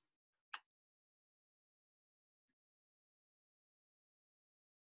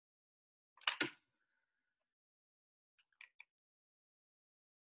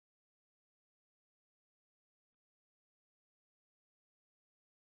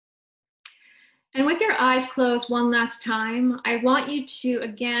 And with your eyes closed one last time, I want you to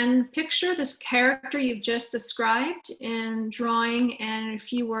again picture this character you've just described in drawing and in a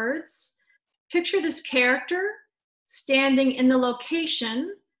few words. Picture this character standing in the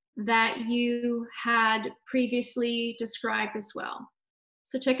location that you had previously described as well.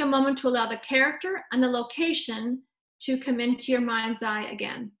 So take a moment to allow the character and the location to come into your mind's eye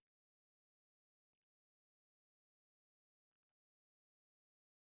again.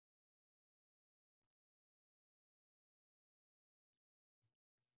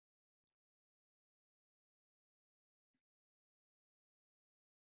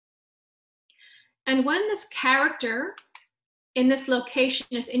 And when this character in this location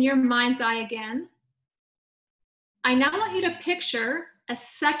is in your mind's eye again, I now want you to picture a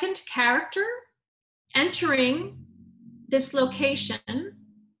second character entering this location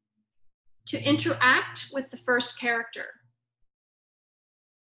to interact with the first character.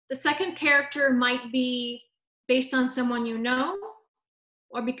 The second character might be based on someone you know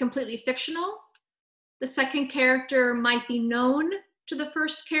or be completely fictional. The second character might be known to the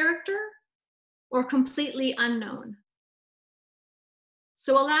first character or completely unknown.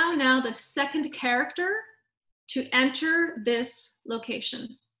 So allow now the second character to enter this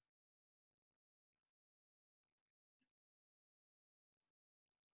location.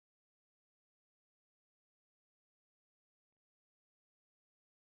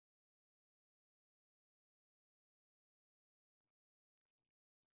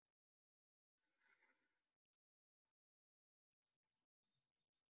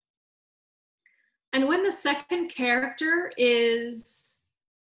 And when the second character is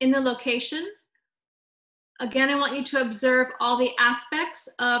in the location, again, I want you to observe all the aspects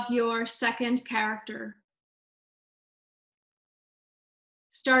of your second character.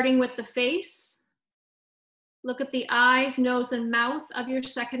 Starting with the face, look at the eyes, nose, and mouth of your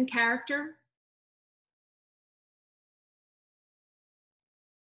second character.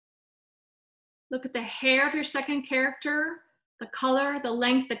 Look at the hair of your second character, the color, the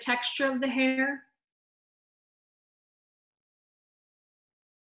length, the texture of the hair.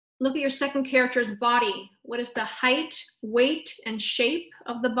 Look at your second character's body. What is the height, weight, and shape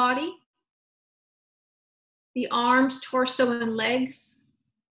of the body? The arms, torso, and legs.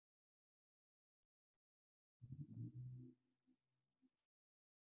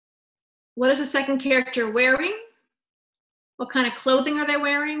 What is the second character wearing? What kind of clothing are they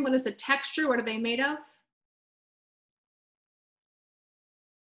wearing? What is the texture? What are they made of?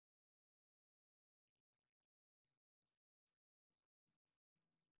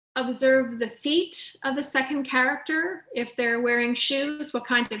 Observe the feet of the second character. If they're wearing shoes, what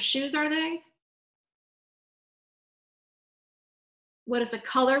kind of shoes are they? What is the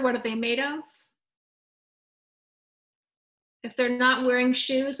color? What are they made of? If they're not wearing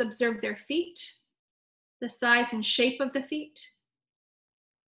shoes, observe their feet, the size and shape of the feet.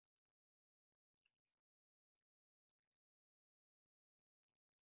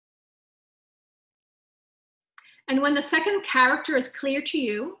 And when the second character is clear to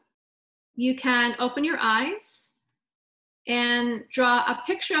you, you can open your eyes and draw a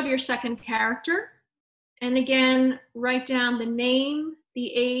picture of your second character. And again, write down the name,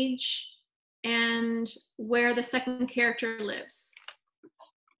 the age, and where the second character lives.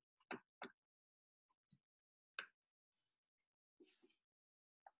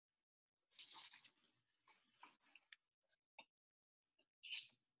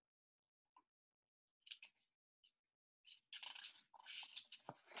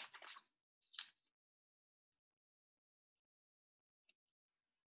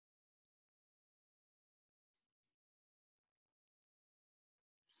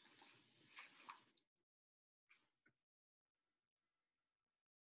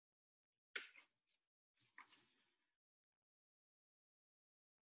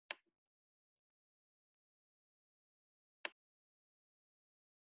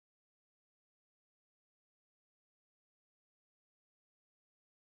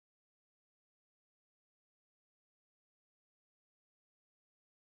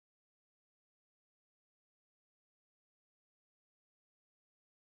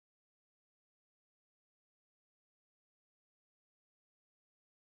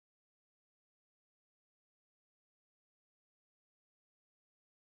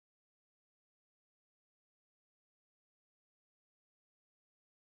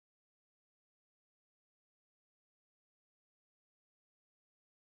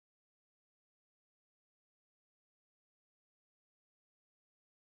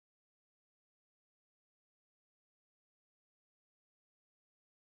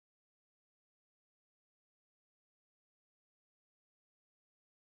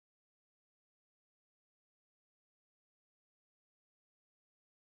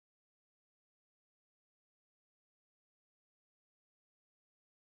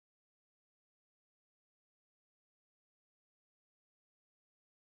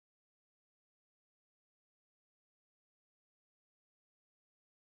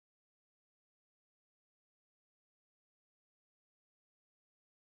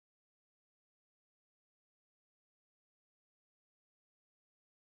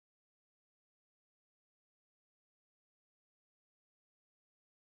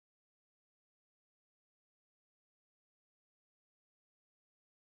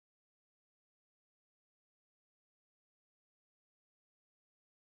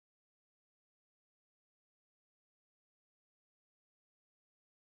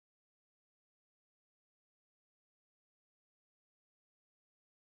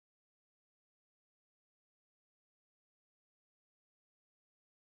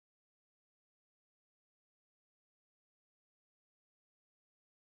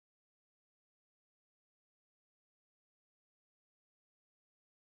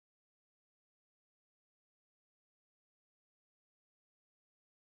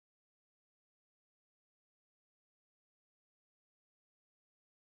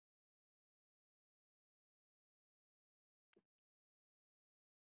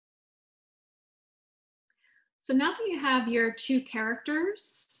 So now that you have your two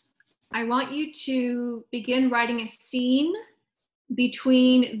characters, I want you to begin writing a scene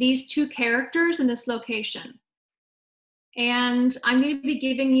between these two characters in this location. And I'm going to be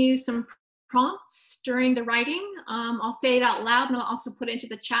giving you some prompts during the writing. I'll say it out loud and I'll also put it into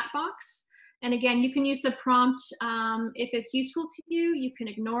the chat box. And again, you can use the prompt if it's useful to you. You can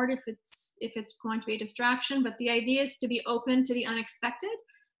ignore it if it's going to be a distraction. But the idea is to be open to the unexpected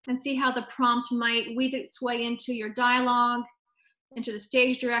and see how the prompt might weave its way into your dialogue, into the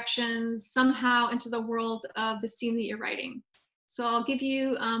stage directions, somehow into the world of the scene that you're writing. So I'll give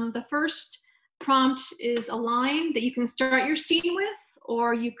you the first prompt is a line that you can start your scene with,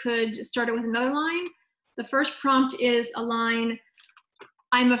 or you could start it with another line. The first prompt is a line,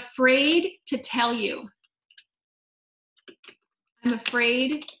 I'm afraid to tell you. I'm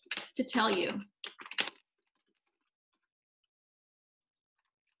afraid to tell you.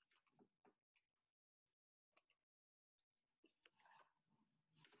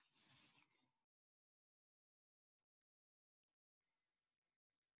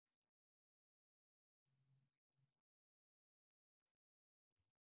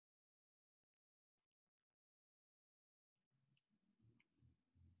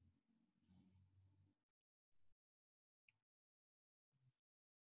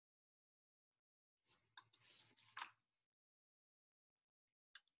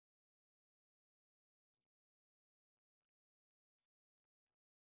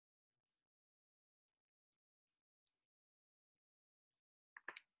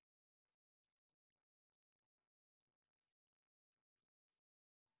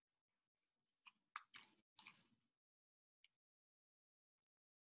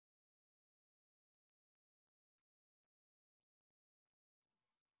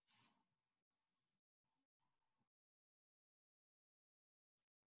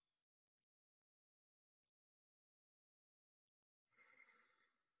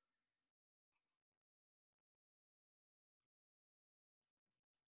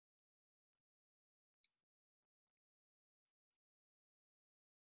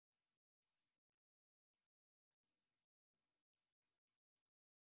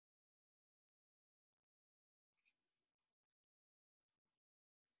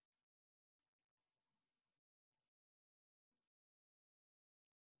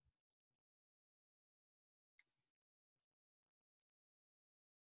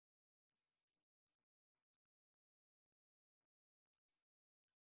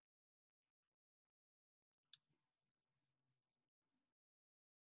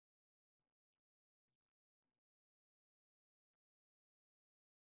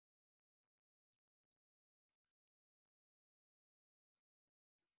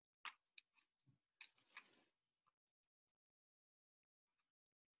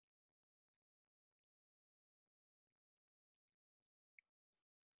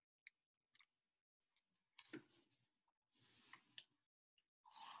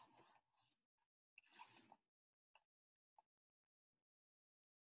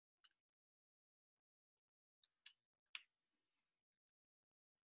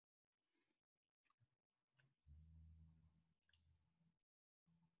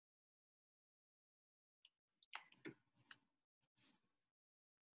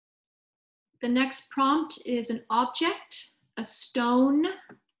 The next prompt is an object, a stone,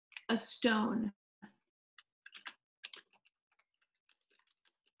 a stone.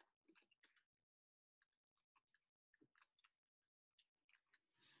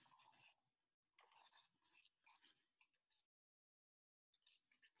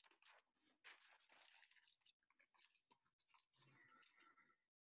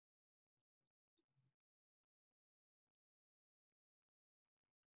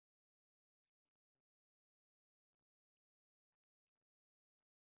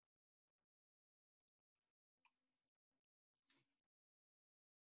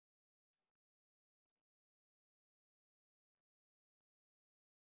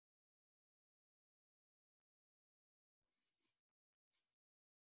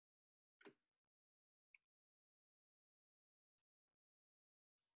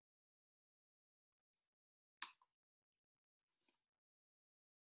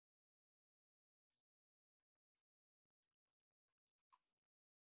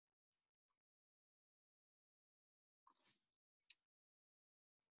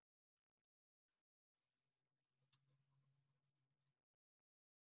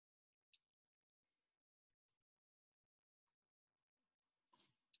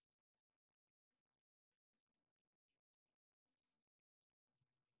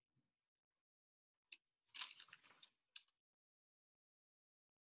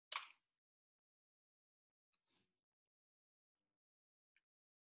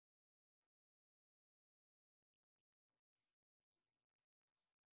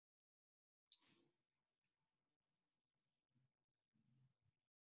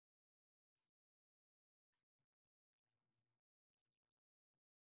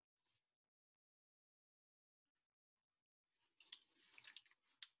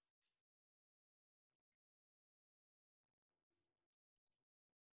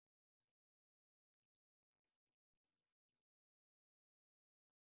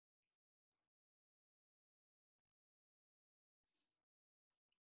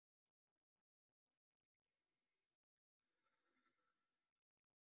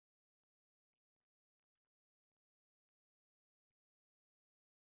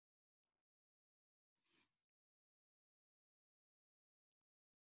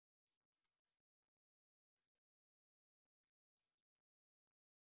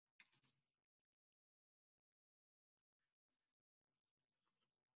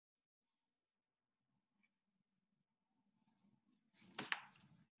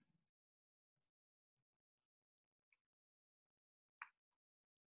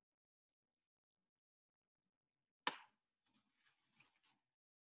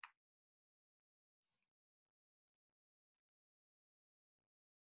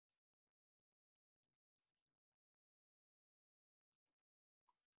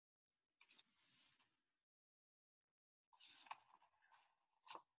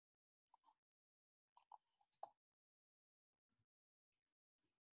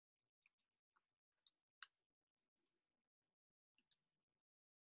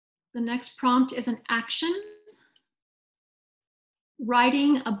 The next prompt is an action.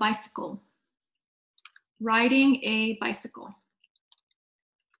 Riding a bicycle. Riding a bicycle.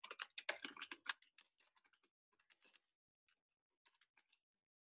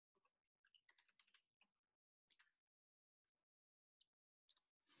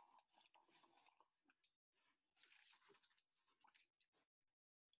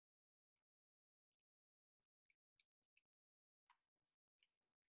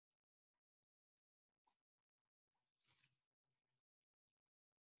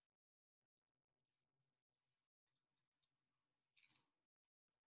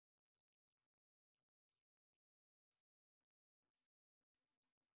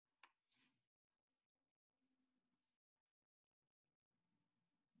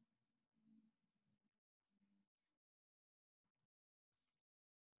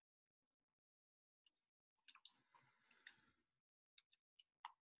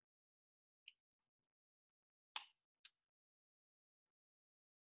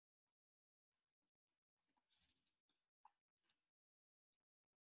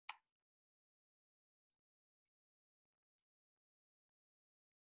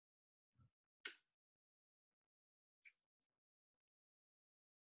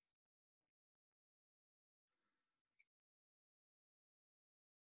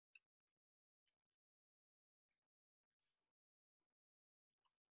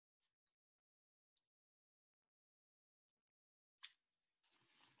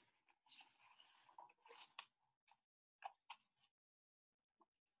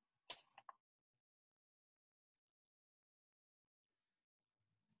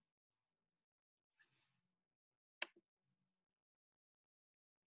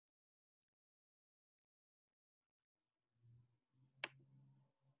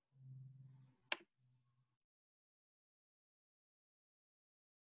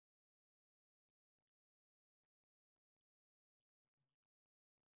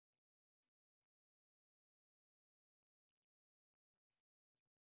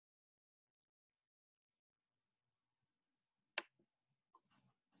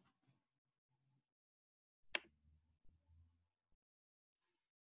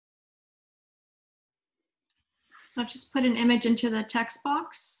 So I've just put an image into the text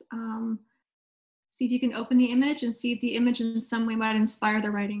box. See if you can open the image and see if the image in some way might inspire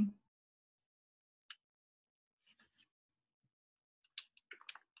the writing.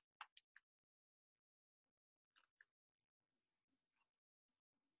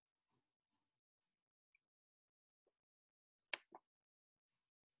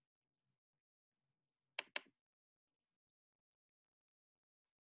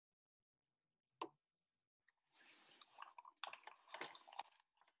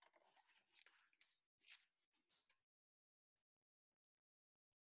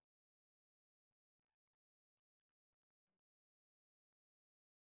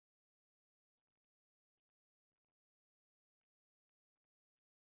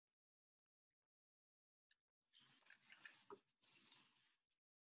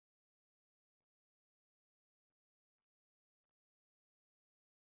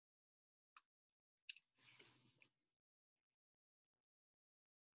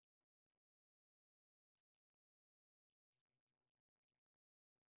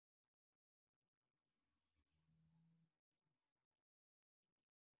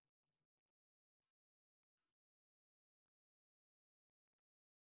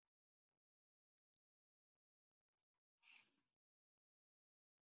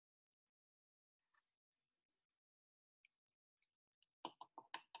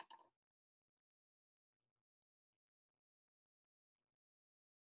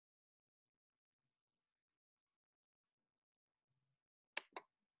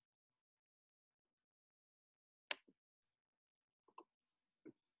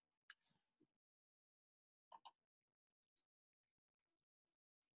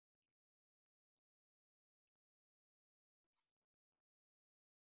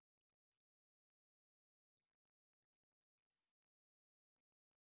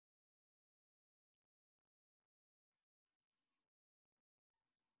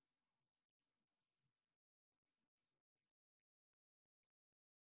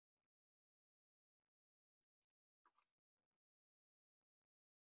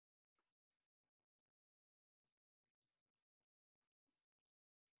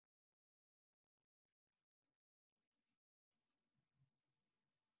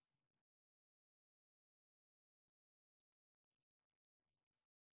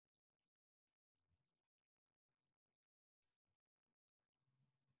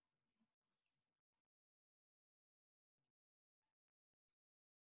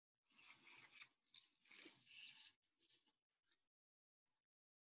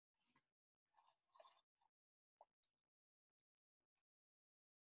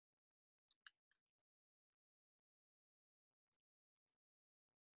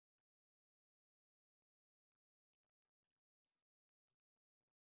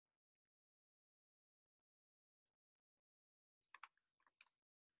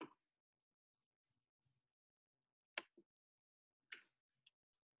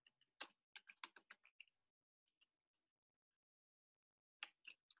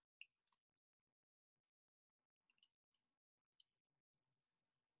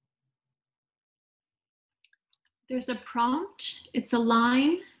 There's a prompt. It's a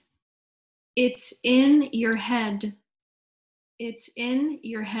line. It's in your head. It's in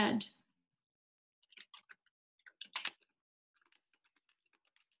your head.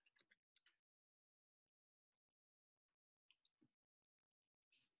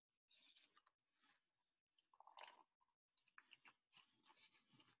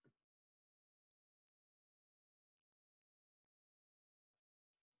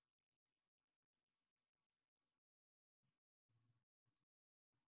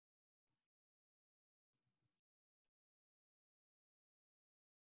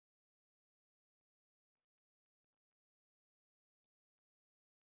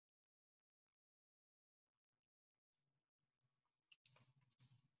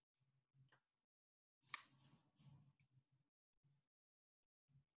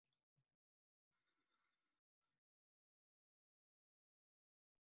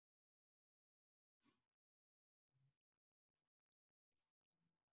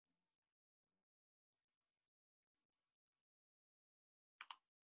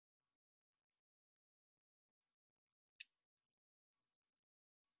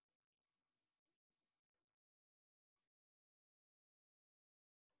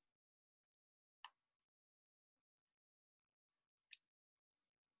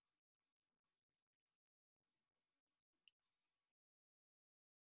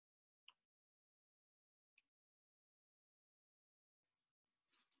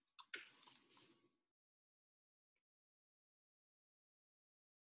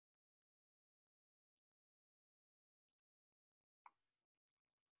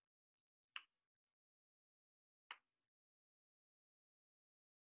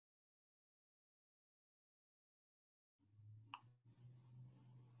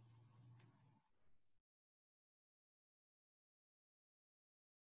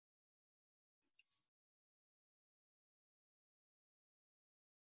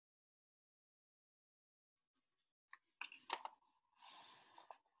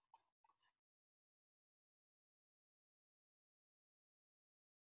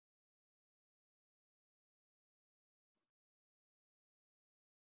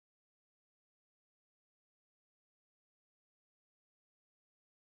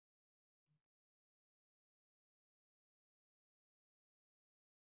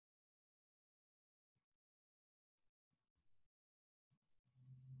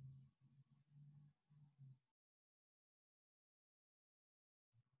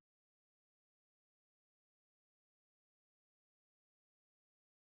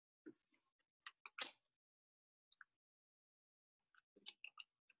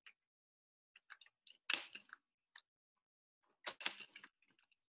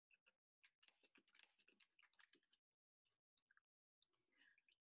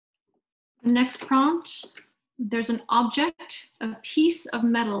 The next prompt, there's an object, a piece of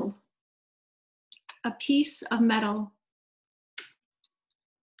metal. A piece of metal.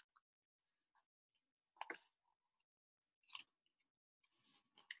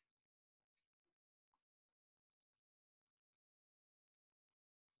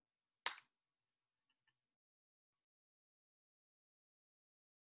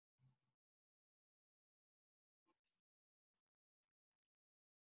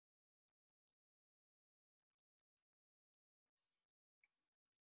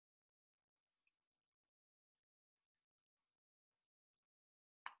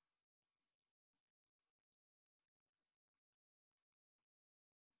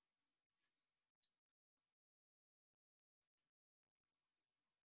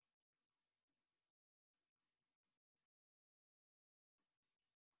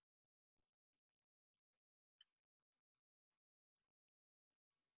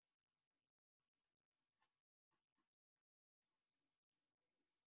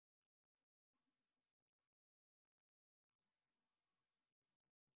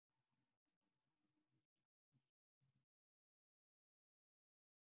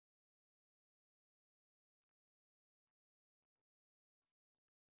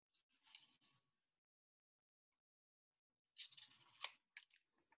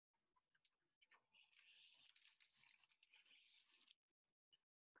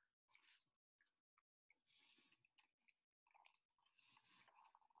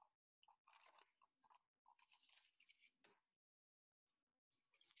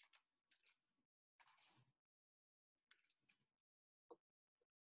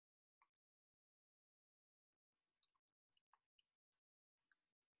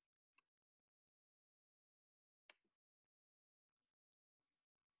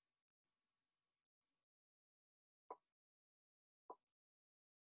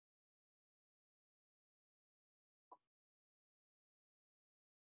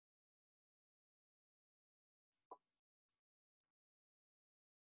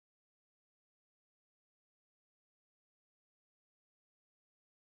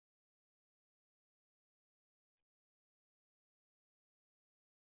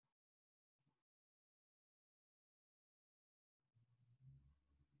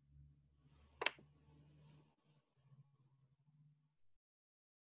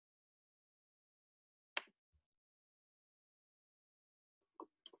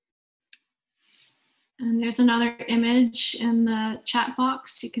 And there's another image in the chat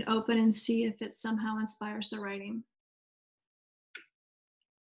box you can open and see if it somehow inspires the writing.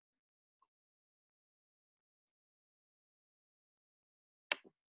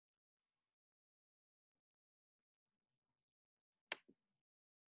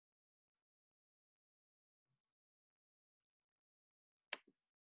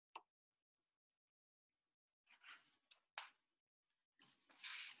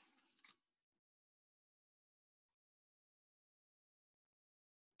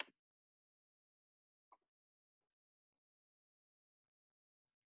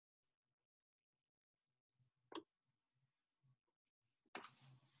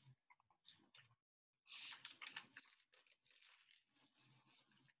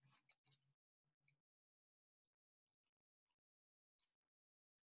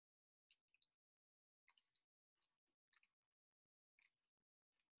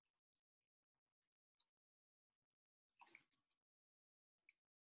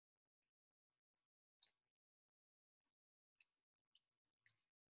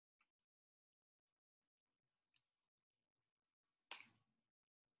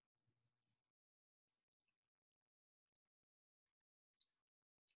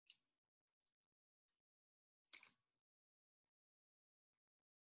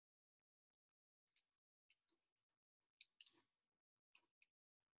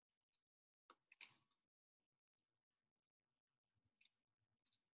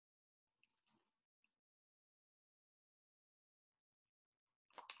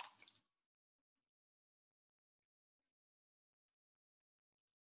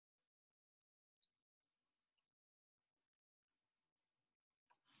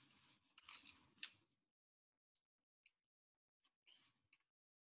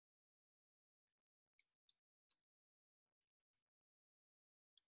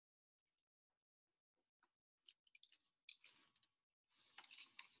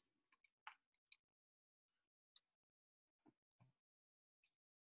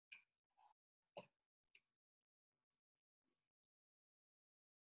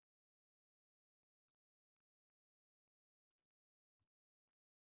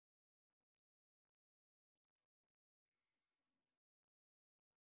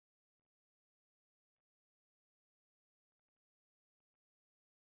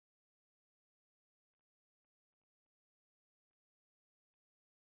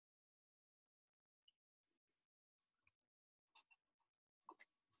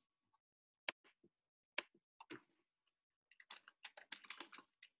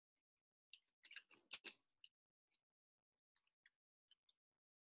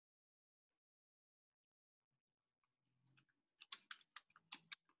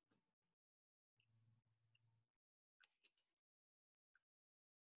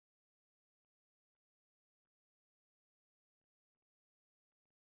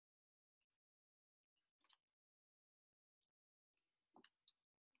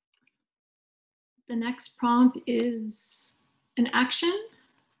 The next prompt is an action.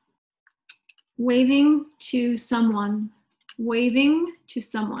 Waving to someone. Waving to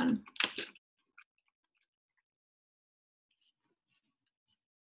someone.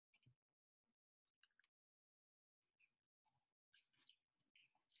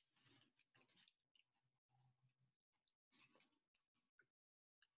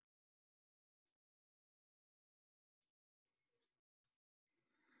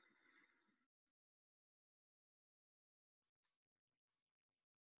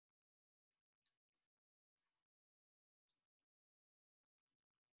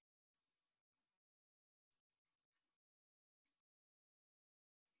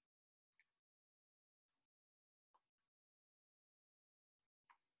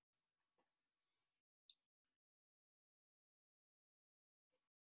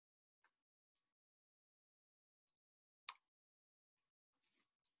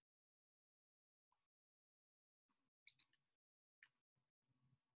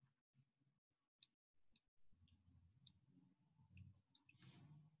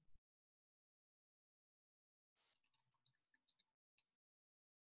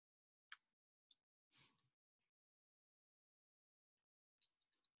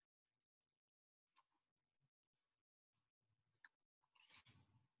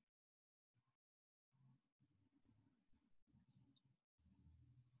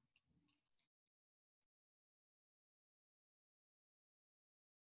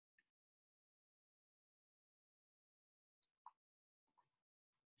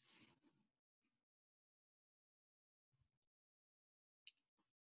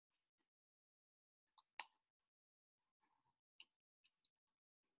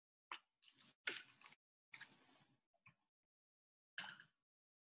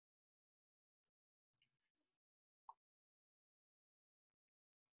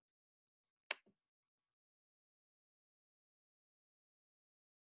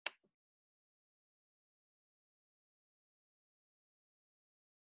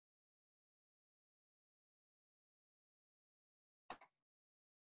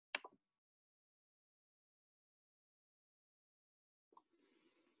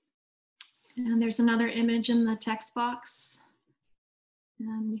 And there's another image in the text box.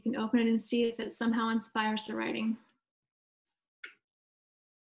 And you can open it and see if it somehow inspires the writing.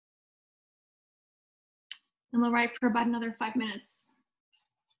 And we'll write for about another 5 minutes.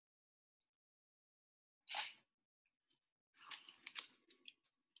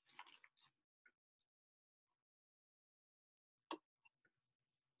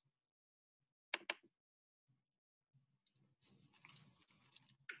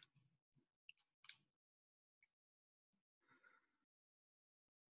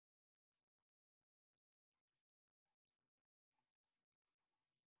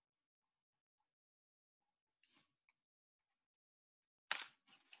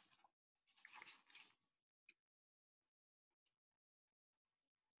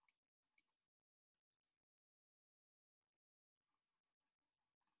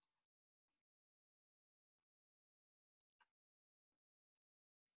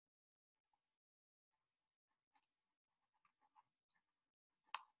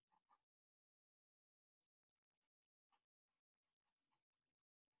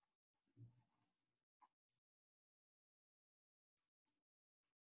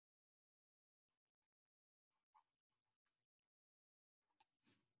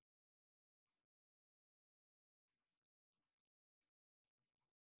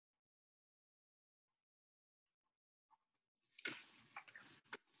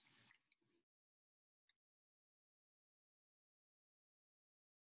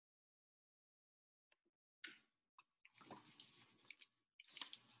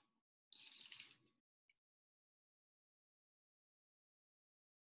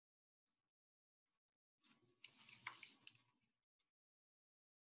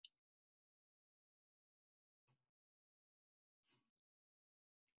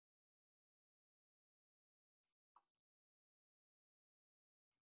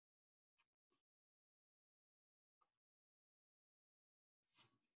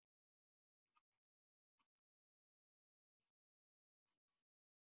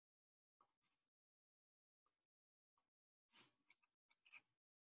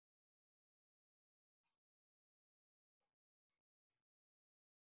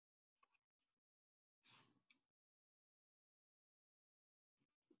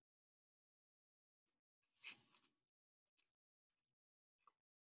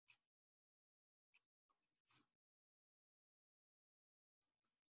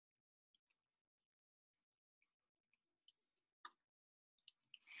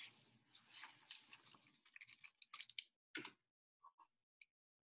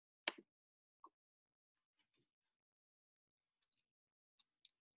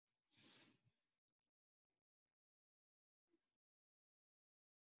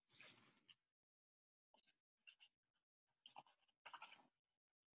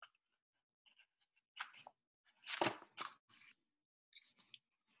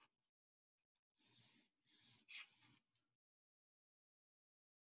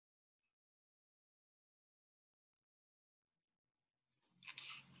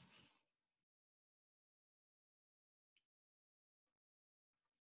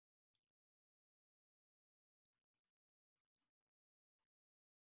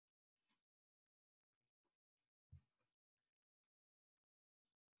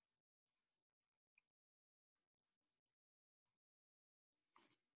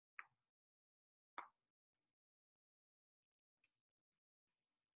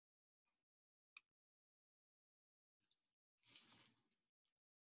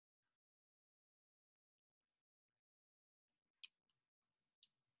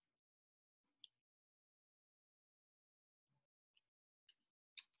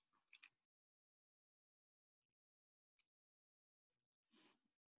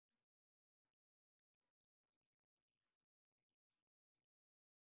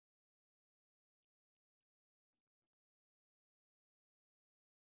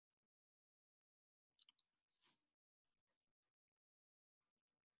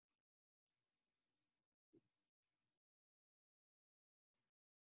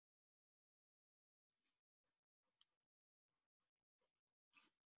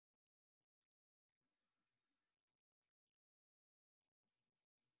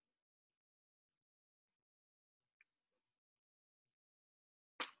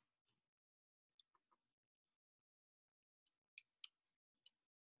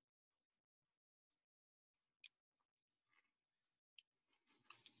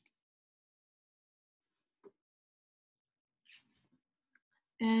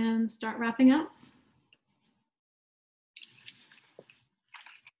 And start wrapping up.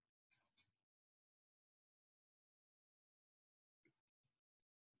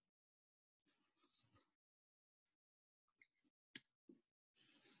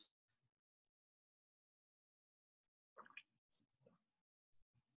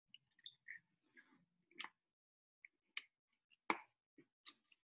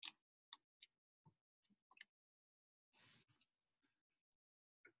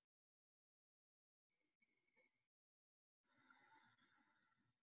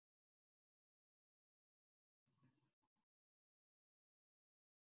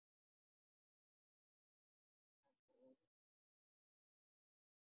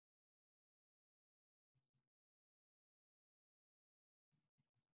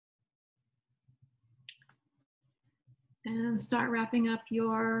 And start wrapping up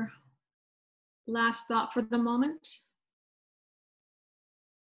your last thought for the moment.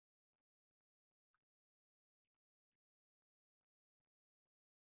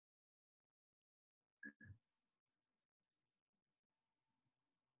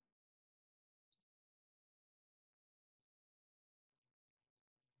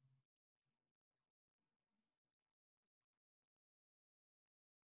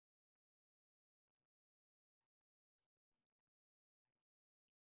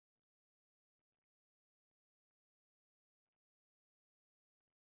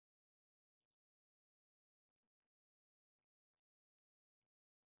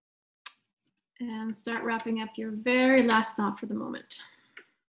 And start wrapping up your very last thought for the moment.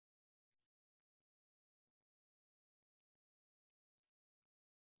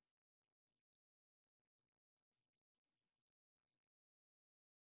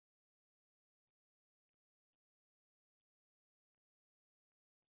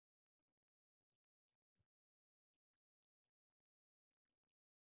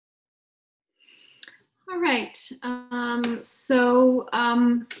 All right,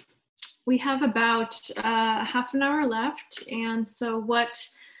 we have about half an hour left. And so what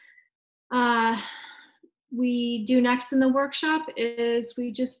we do next in the workshop is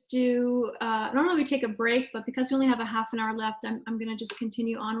we just do, normally we take a break, but because we only have a half an hour left, I'm gonna just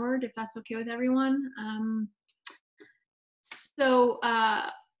continue onward if that's okay with everyone.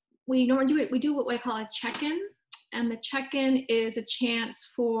 We normally do what I call a check-in. And the check-in is a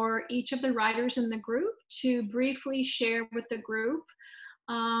chance for each of the writers in the group to briefly share with the group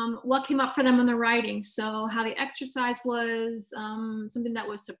what came up for them in the writing. So how the exercise was, something that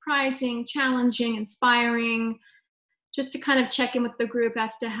was surprising, challenging, inspiring, just to kind of check in with the group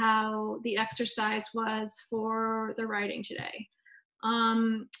as to how the exercise was for the writing today.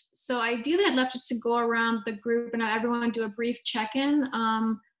 So ideally I'd love just to go around the group and everyone do a brief check-in.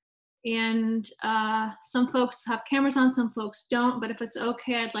 Some folks have cameras on, some folks don't, but if it's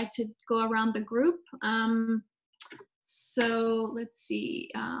okay, I'd like to go around the group. So let's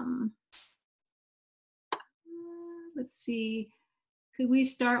see. Could we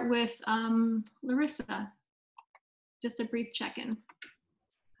start with Larissa? Just a brief check-in.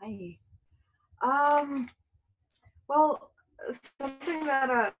 Hi. Well, something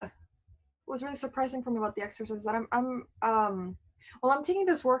that was really surprising for me about the exercise is that I'm taking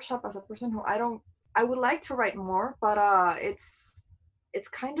this workshop as a person who I would like to write more, but it's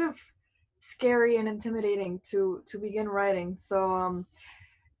kind of scary and intimidating to begin writing. So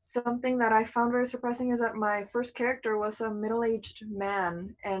something that I found very surprising is that my first character was a middle-aged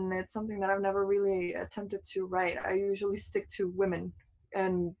man, and it's something that I've never really attempted to write. I usually stick to women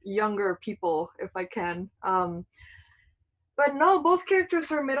and younger people if I can. But no, both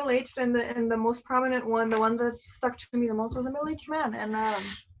characters are middle-aged, and the most prominent one, the one that stuck to me the most, was a middle-aged man, and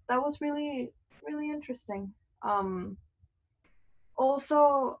that was really, really interesting.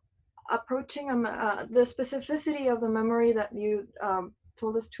 Also, approaching the specificity of the memory that you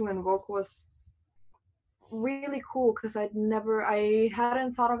told us to invoke was really cool, because I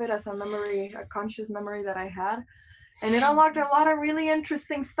hadn't thought of it as a conscious memory that I had, and it unlocked a lot of really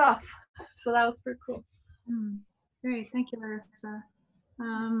interesting stuff. So that was pretty cool. Great, thank you, Larissa.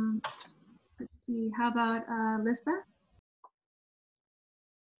 Let's see, how about Lisbeth?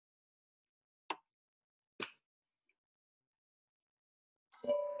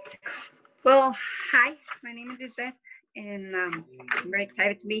 Well, hi, my name is Lisbeth, and I'm very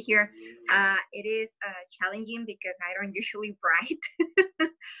excited to be here. It is challenging because I don't usually write.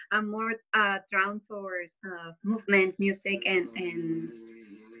 I'm more drawn towards movement, music, and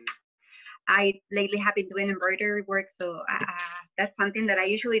I lately have been doing embroidery work, so that's something that I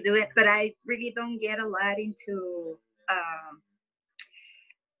usually do it, but I really don't get a lot into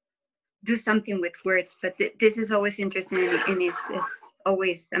do something with words, but this is always interesting, and it's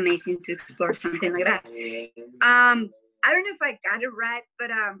always amazing to explore something like that. I don't know if I got it right,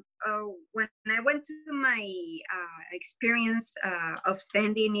 but when I went to my experience of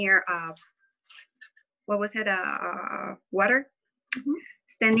standing near, what was it, water,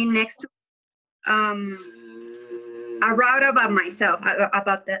 standing next to, I wrote about myself,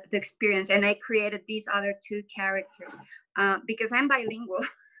 about the experience, and I created these other two characters because I'm bilingual.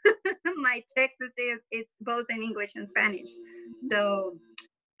 My text is it's both in English and Spanish. So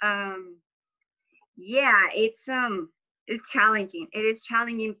yeah, it's challenging. It is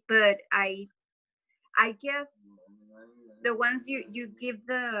challenging, but I guess the ones you give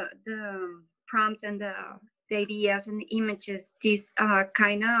the prompts and the ideas and the images, this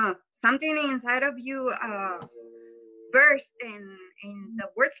kind of something inside of you burst and the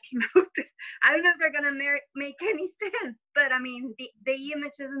words came out. I don't know if they're gonna make any sense, but I mean the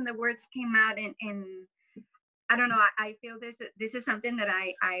images and the words came out, and I don't know. I feel this is something that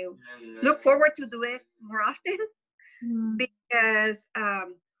I look forward to do it more often, because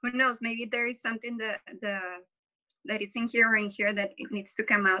who knows, maybe there is something that it's in here or in here that it needs to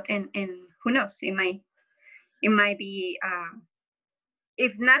come out, and who knows, it might be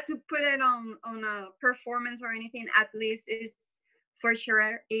if not to put it on a performance or anything, at least is for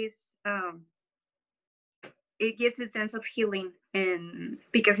sure is it gives a sense of healing, and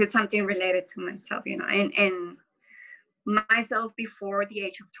because it's something related to myself, and myself before the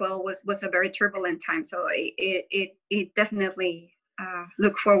age of 12 was a very turbulent time, so it definitely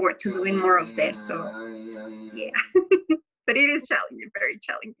look forward to doing more of this. So yeah. But it is challenging, very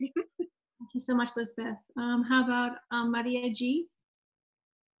challenging. Thank you so much, Lisbeth. How about Maria G?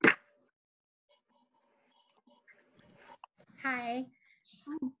 Hi.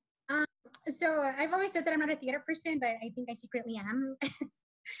 So I've always said that I'm not a theater person, but I think I secretly am.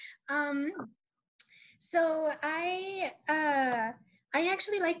 So I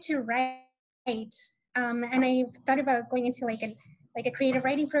actually like to write, and I've thought about going into like a creative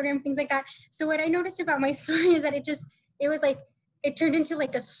writing program, things like that. So what I noticed about my story is that it turned into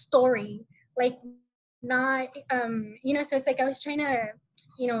like a story, like not so it's like I was trying to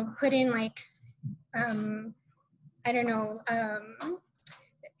put in like I don't know,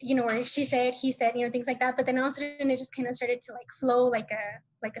 where she said, he said, things like that. But then all of a sudden it just kind of started to like flow like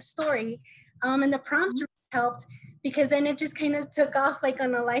a story. And the prompt really helped, because then it just kind of took off like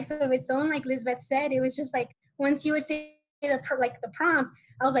on a life of its own. Like Lisbeth said, it was just like, once you would say the prompt,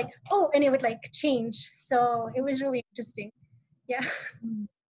 I was like, oh, and it would like change. So it was really interesting. Yeah.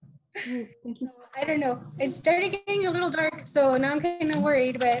 Thank you. I don't know. It started getting a little dark, so now I'm kind of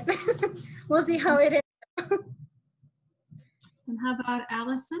worried, but we'll see how it is. And how about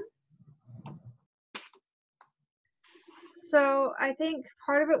Allison? So I think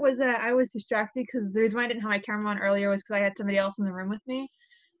part of it was that I was distracted, because the reason why I didn't have my camera on earlier was because I had somebody else in the room with me.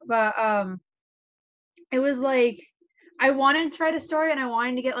 But it was like I wanted to write a story and I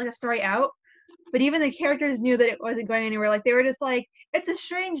wanted to get like a story out, but even the characters knew that it wasn't going anywhere. Like they were just like, "It's a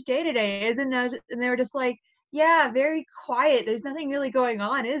strange day today, isn't it?" And they were just like, "Yeah, very quiet. There's nothing really going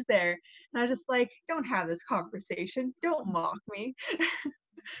on, is there?" And I was just like, "Don't have this conversation. Don't mock me."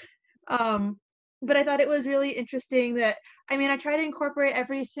 But I thought it was really interesting that, I mean, I try to incorporate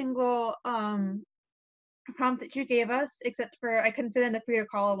every single prompt that you gave us, except for I couldn't fit in the Frida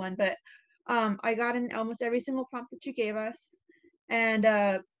Kahlo one, but I got in almost every single prompt that you gave us. And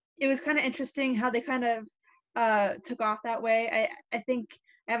it was kind of interesting how they kind of took off that way. I think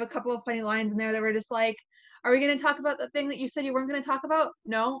I have a couple of funny lines in there that were just like, "Are we going to talk about the thing that you said you weren't going to talk about?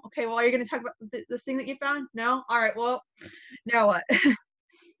 No? Okay, well, are you going to talk about this thing that you found? No? All right, well, now what?"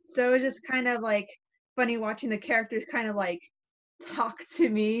 So it was just kind of like funny watching the characters kind of like talk to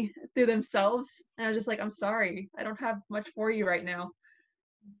me through themselves. And I was just like, "I'm sorry, I don't have much for you right now."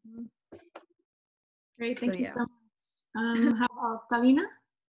 Great, thank you so much. How about Talina?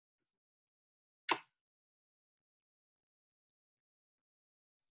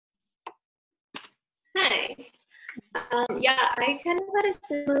 Hi. Yeah, I kind of had a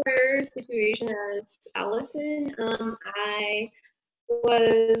similar situation as Allison. I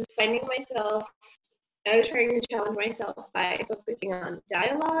was finding myself, I was trying to challenge myself by focusing on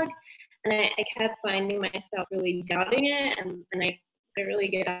dialogue, and I kept finding myself really doubting it, and I couldn't really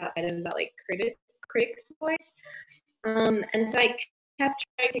get out of that like critic's voice. And so I kept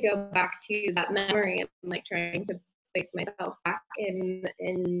trying to go back to that memory and like trying to place myself back in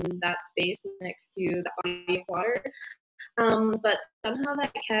that space next to that body of water. But somehow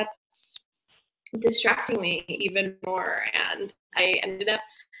that kept distracting me even more, and I ended up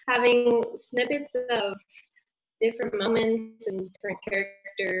having snippets of different moments and different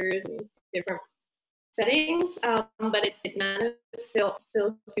characters and different settings, but it none of it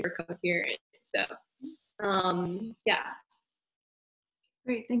feels super coherent. So yeah.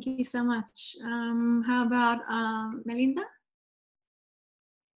 Great, thank you so much. How about Melinda?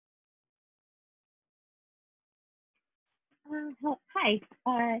 Hi.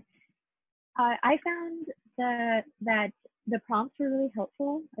 I found that the prompts were really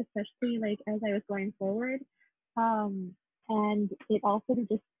helpful, especially like as I was going forward, and it also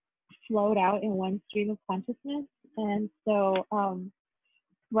just flowed out in one stream of consciousness. And so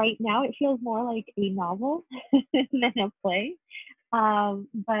right now it feels more like a novel than a play.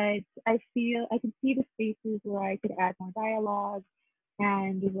 But I can see the spaces where I could add more dialogue,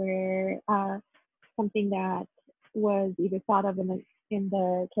 and where something that was either thought of in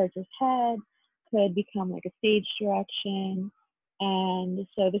the character's head could become like a stage direction, and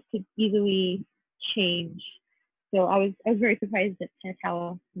so this could easily change. So I was very surprised at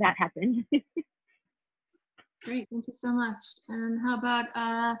how that happened. Great, thank you so much. And how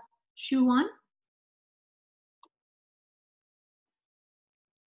about Shu-Wan?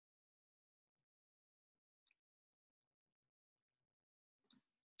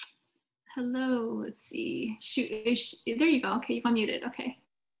 Hello, let's see. There you go. Okay, you've unmuted. Okay.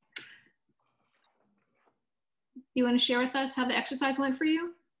 Do you want to share with us how the exercise went for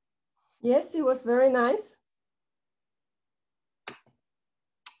you? Yes, it was very nice.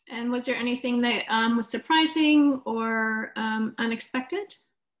 And was there anything that was surprising or unexpected?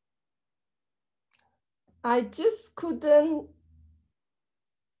 I just couldn't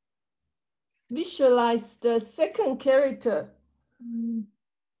visualize the second character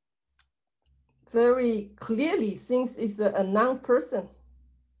very clearly, since it's a noun person.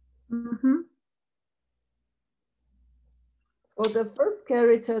 Mm-hmm. For the first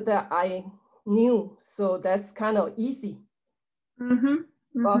character that I knew, so that's kind of easy. Mm-hmm.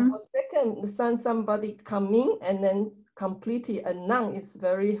 But for second, somebody come in and then completely a noun is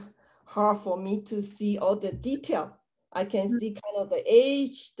very hard for me to see all the detail. I can see kind of the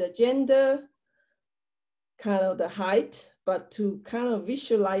age, the gender, kind of the height, but to kind of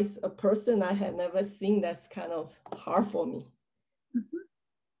visualize a person I have never seen, that's kind of hard for me.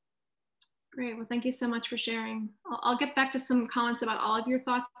 Great, well, thank you so much for sharing. I'll get back to some comments about all of your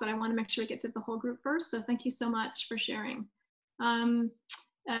thoughts, but I want to make sure we get through the whole group first. So thank you so much for sharing.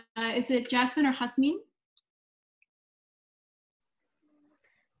 Is it Jasmine or Hasmin?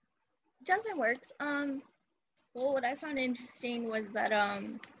 Jasmine works. Well, what I found interesting was that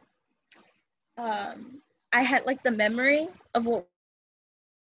I had like the memory of what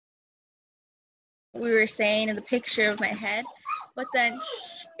we were saying in the picture of my head, but then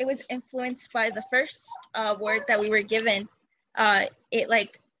it was influenced by the first word that we were given. It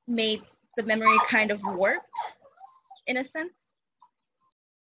like made the memory kind of warped in a sense.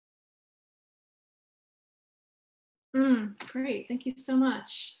 Great, thank you so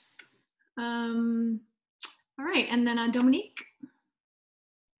much. All right, and then Dominique.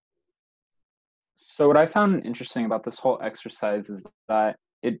 So what I found interesting about this whole exercise is that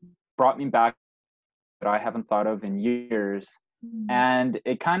it brought me back that I haven't thought of in years. And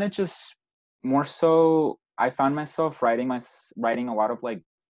it kind of just more so, I found myself writing a lot of like,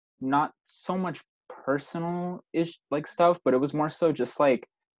 not so much personal-ish like stuff, but it was more so just like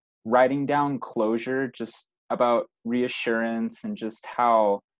writing down closure, just about reassurance and just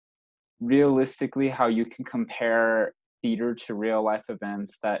how realistically how you can compare theater to real life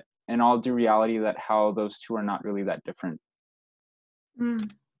events, that in all due reality that how those two are not really that different.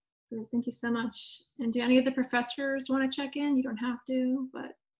 Great, thank you so much. And do any of the professors want to check in? You don't have to,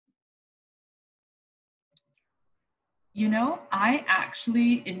 but. You know, I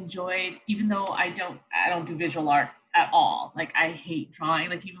actually enjoyed, even though I don't do visual art at all. Like I hate drawing.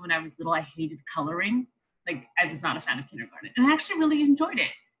 Like even when I was little, I hated coloring. Like I was not a fan of kindergarten. And I actually really enjoyed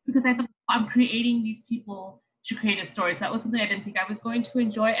it because I thought I'm creating these people to create a story. So that was something I didn't think I was going to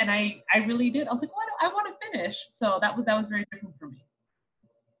enjoy. And I really did. I was like, oh, I want to finish. So that was very different for me.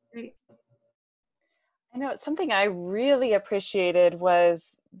 Great. I know something I really appreciated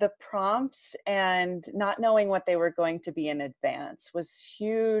was the prompts, and not knowing what they were going to be in advance was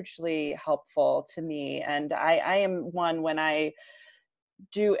hugely helpful to me. And I am one, when I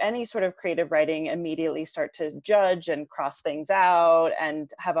do any sort of creative writing, immediately start to judge and cross things out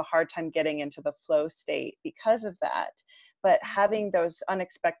and have a hard time getting into the flow state because of that. But having those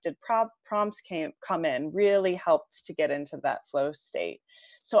unexpected prompts come in really helped to get into that flow state.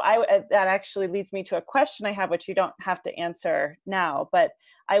 So that actually leads me to a question I have, which you don't have to answer now, but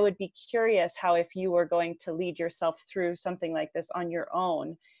I would be curious how, if you were going to lead yourself through something like this on your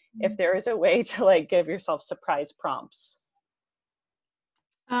own, if there is a way to like give yourself surprise prompts.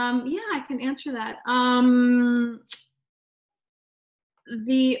 Yeah, I can answer that. I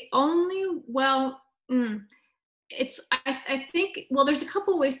think, well, there's a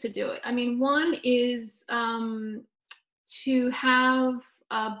couple ways to do it. I mean, one is to have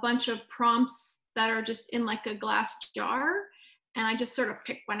a bunch of prompts that are just in like a glass jar, and I just sort of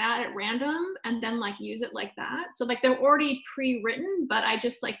pick one out at random and then like use it like that. So like they're already pre-written, but I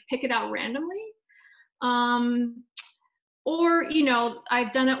just like pick it out randomly. Or, you know,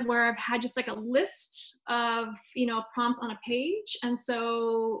 I've done it where I've had just like a list of, you know, prompts on a page. And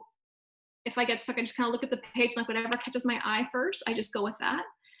so if I get stuck, I just kind of look at the page, like whatever catches my eye first, I just go with that.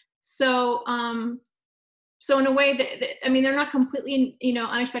 So, so in a way that I mean, they're not completely, you know,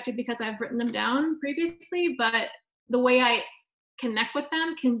 unexpected because I've written them down previously, but the way I connect with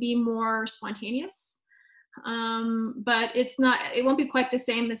them can be more spontaneous. But it won't be quite the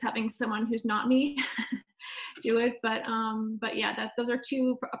same as having someone who's not me do it. But yeah, those are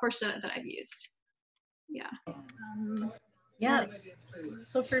two approaches that I've used. Yeah. Yes.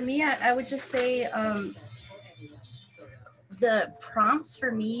 So for me, I would just say the prompts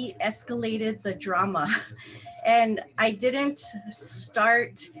for me escalated the drama. And I didn't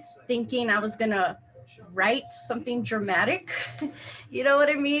start thinking I was gonna write something dramatic. You know what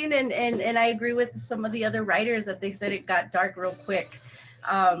I mean? And I agree with some of the other writers that they said it got dark real quick.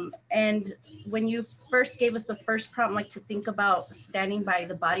 And when you first gave us the first prompt, like to think about standing by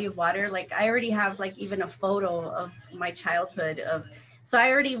the body of water, like I already have like even a photo of my childhood so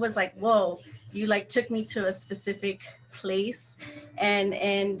I already was like, whoa, you like took me to a specific place.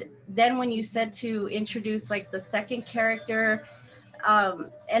 And then when you said to introduce like the second character,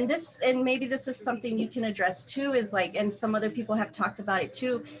 and maybe this is something you can address too, is like, and some other people have talked about it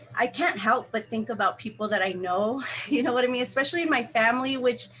too, I can't help but think about people that I know, you know what I mean, especially in my family,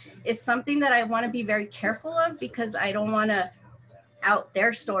 which is something that I want to be very careful of because I don't want to out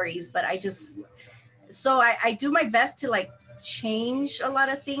their stories, but so I do my best to like change a lot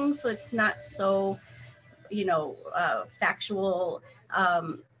of things so it's not so, factual.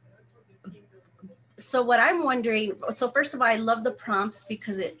 So what I'm wondering, so first of all, I love the prompts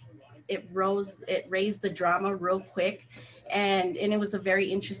because it raised the drama real quick, and it was a very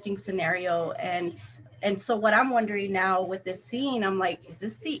interesting scenario. And so what I'm wondering now with this scene, I'm like, is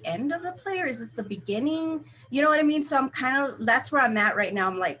this the end of the play or is this the beginning? You know what I mean? So that's where I'm at right now.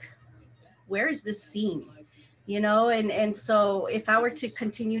 I'm like, where is this scene? And so if I were to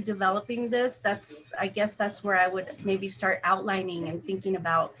continue developing this, I guess that's where I would maybe start outlining and thinking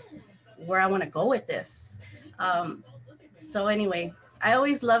about where I want to go with this. So anyway, I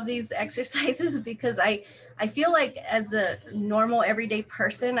always love these exercises because I feel like as a normal everyday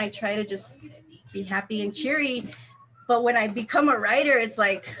person, I try to just be happy and cheery. But when I become a writer, it's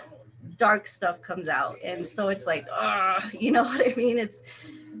like dark stuff comes out. And so it's like, you know what I mean?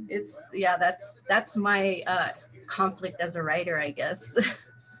 Yeah, that's my conflict as a writer, I guess.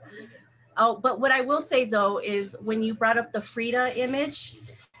 Oh, but what I will say though, is when you brought up the Frida image,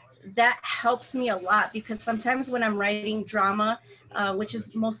 that helps me a lot because sometimes when I'm writing drama, which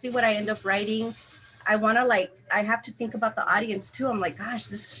is mostly what I end up writing, I have to think about the audience too. I'm like, gosh,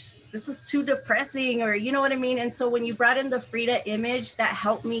 this is too depressing, or you know what I mean? And so when you brought in the Frida image, that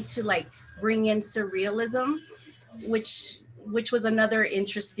helped me to like bring in surrealism, which was another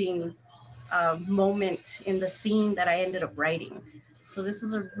interesting moment in the scene that I ended up writing. So this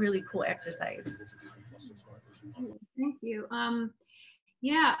is a really cool exercise. Thank you.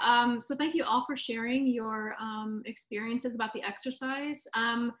 So thank you all for sharing your experiences about the exercise.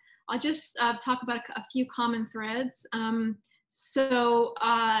 I'll just talk about a few common threads.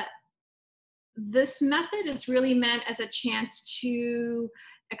 This method is really meant as a chance to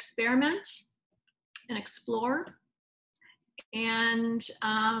experiment and explore. And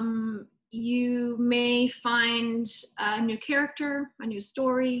you may find a new character, a new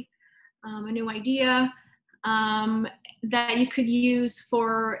story, a new idea that you could use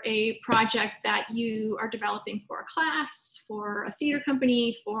for a project that you are developing for a class, for a theater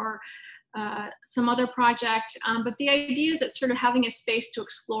company, for some other project. But the idea is that sort of having a space to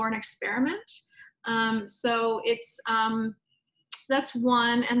explore and experiment. So that's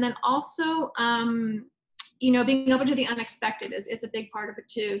one. And then also, being open to the unexpected is a big part of it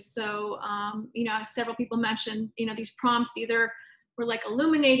too. So, several people mentioned, these prompts either were like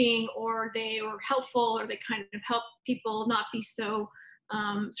illuminating, or they were helpful, or they kind of help people not be so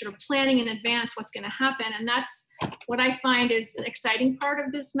sort of planning in advance what's going to happen. And that's what I find is an exciting part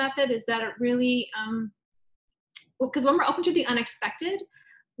of this method, is that it really, because when we're open to the unexpected,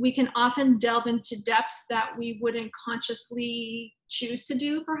 we can often delve into depths that we wouldn't consciously choose to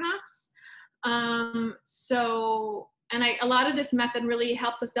do, perhaps. A lot of this method really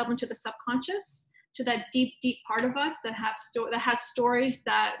helps us delve into the subconscious, to that deep, deep part of us that has stories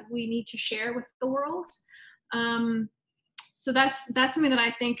that we need to share with the world. So that's something that I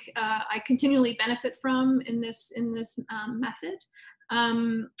think I continually benefit from in this method.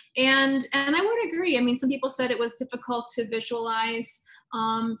 And I would agree. I mean, some people said it was difficult to visualize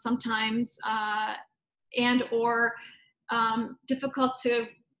sometimes, or difficult to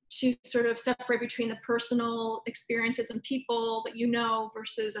sort of separate between the personal experiences and people that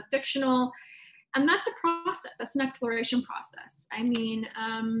versus a fictional. And that's a process. That's an exploration process. I mean,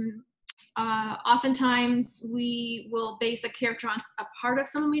 oftentimes we will base a character on a part of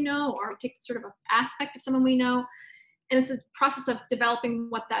someone we know, or take sort of an aspect of someone we know. And it's a process of developing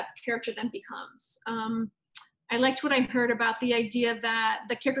what that character then becomes. I liked what I heard about the idea that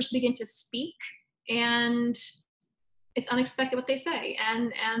the characters begin to speak, and it's unexpected what they say,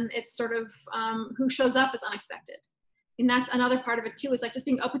 and it's sort of who shows up is unexpected. And that's another part of it too, is like just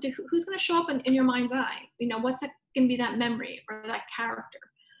being open to who's going to show up in your mind's eye. You know, what's going to be that memory or that character.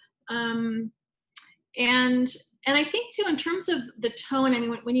 And I think too, in terms of the tone, I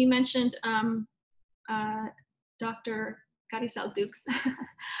mean, when you mentioned Dr. Caricel Dukes,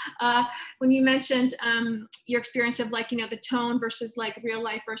 when you mentioned your experience of like, you know, the tone versus like real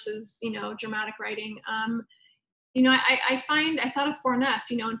life versus, you know, dramatic writing, you know, I thought of Fornes,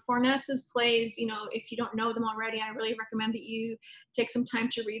 you know, and Fornes's plays, you know, if you don't know them already, I really recommend that you take some time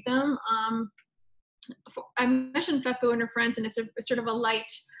to read them. I mentioned Fefu and her friends, and it's sort of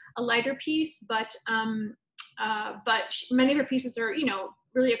a lighter piece, but many of her pieces are, you know,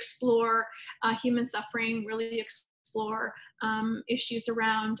 really explore human suffering, really explore issues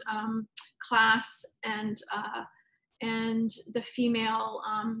around class and the female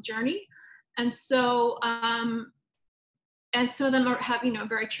journey. And so, and some of them have, you know,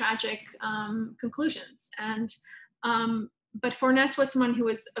 very tragic conclusions. And, but Fornes was someone who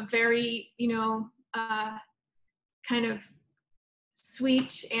was a very, you know, kind of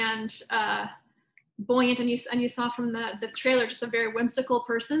sweet and buoyant, and you saw from the trailer just a very whimsical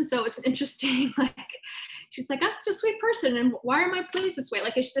person. So it's interesting, like she's like, I'm such a sweet person, and why are my plays this way?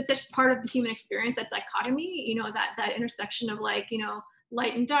 Like it's just part of the human experience, that dichotomy, you know, that intersection of like, you know,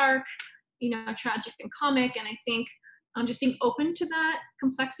 light and dark, you know, tragic and comic. And I think just being open to that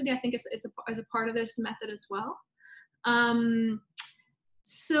complexity, I think is a part of this method as well.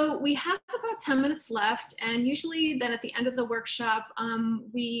 So we have about 10 minutes left, and usually then at the end of the workshop,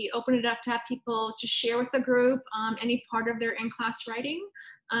 we open it up to have people to share with the group any part of their in-class writing.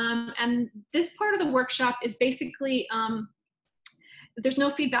 And this part of the workshop is basically, there's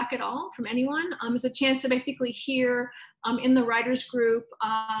no feedback at all from anyone. It's a chance to basically hear in the writers group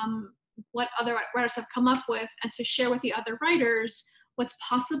what other writers have come up with, and to share with the other writers what's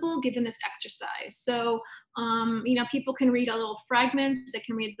possible given this exercise. So, you know, people can read a little fragment, they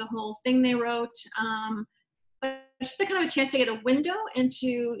can read the whole thing they wrote, but it's just a kind of a chance to get a window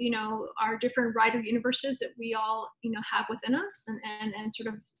into, you know, our different writer universes that we all, you know, have within us, and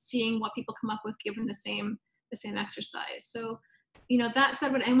sort of seeing what people come up with given the same exercise. So, you know, that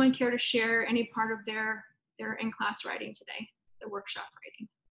said, would anyone care to share any part of their in-class writing today, their workshop writing?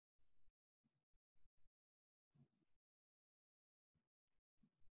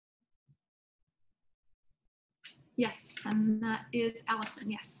 Yes, and that is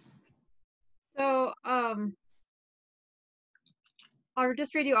Allison, yes. So I'll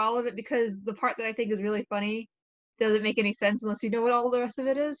just read you all of it, because the part that I think is really funny doesn't make any sense unless you know what all the rest of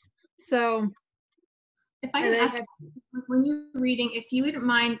it is. So if I can ask, when you're reading, if you wouldn't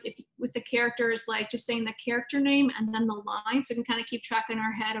mind, if with the characters, like just saying the character name and then the line, so we can kind of keep track in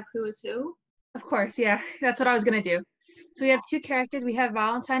our head of who is who. Of course, yeah, that's what I was gonna do. So we have two characters. We have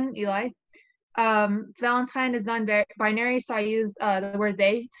Valentine and Eli. Valentine is non-binary, so I used the word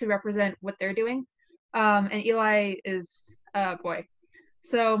they to represent what they're doing. And Eli is a boy.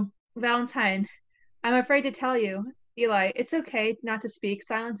 So Valentine, I'm afraid to tell you, Eli, it's okay not to speak.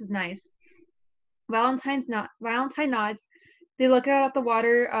 Silence is nice. Valentine nods. They look out at the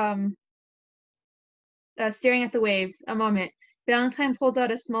water, staring at the waves. A moment. Valentine pulls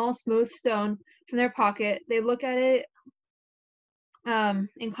out a small, smooth stone from their pocket. They look at it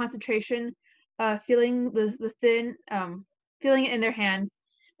in concentration, feeling feeling it in their hand.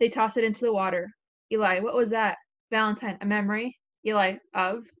 They toss it into the water. Eli, what was that? Valentine, a memory. Eli,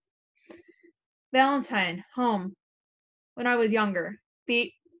 of? Valentine, home. When I was younger.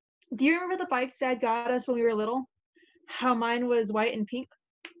 Beat. Do you remember the bikes Dad got us when we were little? How mine was white and pink?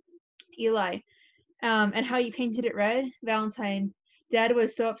 Eli, and how you painted it red? Valentine, Dad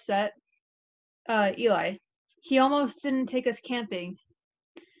was so upset. Eli, he almost didn't take us camping.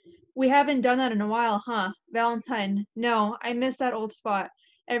 We haven't done that in a while, huh? Valentine, no, I miss that old spot.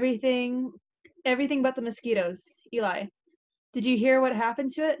 Everything but the mosquitoes. Eli, did you hear what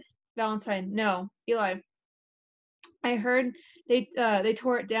happened to it? Valentine, no. Eli, I heard they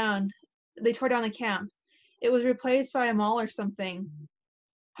tore it down. They tore down the camp. It was replaced by a mall or something.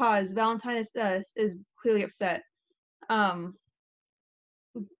 Pause. Valentine is clearly upset.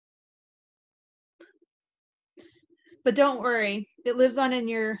 But don't worry. It lives on in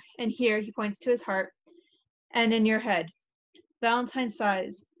here, he points to his heart, and in your head. Valentine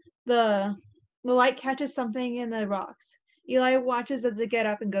sighs. The light catches something in the rocks. Eli watches as they get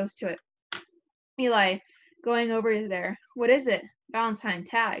up and goes to it. Eli, going over there. What is it? Valentine,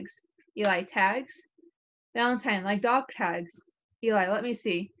 tags. Eli, tags? Valentine, like dog tags. Eli, let me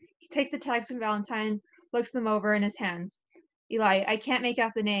see. He takes the tags from Valentine, looks them over in his hands. Eli, I can't make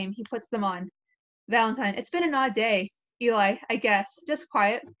out the name. He puts them on. Valentine, it's been an odd day. Eli, I guess. Just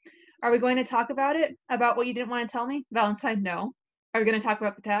quiet. Are we going to talk about it? About what you didn't want to tell me? Valentine, no. Are we going to talk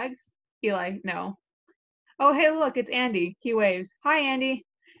about the tags? Eli, no. Oh, hey, look, it's Andy. He waves. Hi, Andy.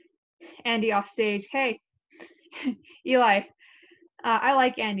 Andy off stage. Hey. Eli, I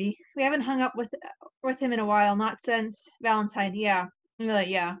like Andy. We haven't hung up with him in a while, not since Valentine. Yeah. Eli,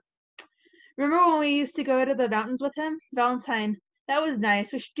 yeah. Remember when we used to go to the mountains with him? Valentine, that was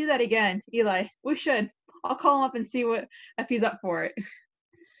nice. We should do that again. Eli, we should. I'll call him up and see if he's up for it.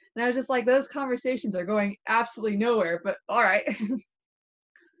 And I was just like, those conversations are going absolutely nowhere, but all right.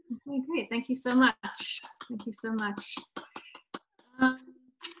 Okay, great. Thank you so much. Thank you so much.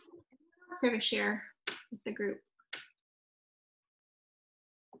 Here to share with the group.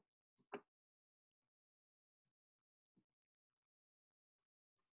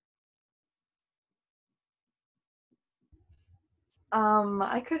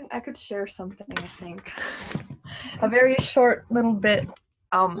 I could share something, I think. A very short little bit.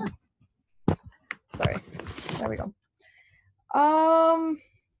 Sorry. There we go.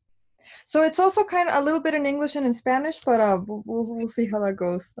 So it's also kind of a little bit in English and in Spanish, but we'll see how that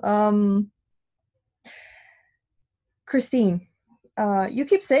goes. Christine, you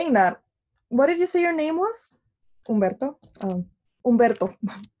keep saying that. What did you say your name was? Humberto? Humberto.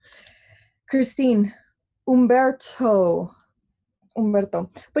 Christine, Humberto. Humberto.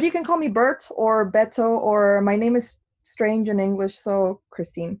 But you can call me Bert or Beto, or my name is strange in English, so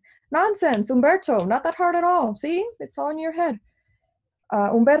Christine. Nonsense, Humberto, not that hard at all. See, it's all in your head.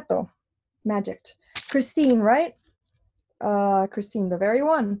 Humberto, magicked. Christine, right? Christine, the very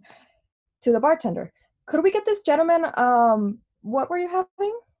one. To the bartender. Could we get this gentleman, what were you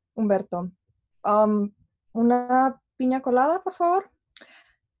having? Humberto. Una piña colada, por favor?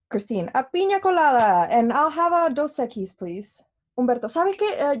 Christine, a piña colada, and I'll have a dos X, please. Humberto, ¿sabe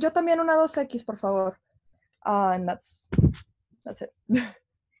qué? Yo también una dos X, por favor. And that's it.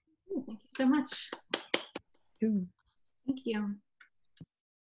 Thank you so much. Ooh. Thank you.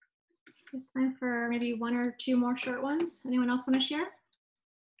 Good time for maybe one or two more short ones. Anyone else want to share?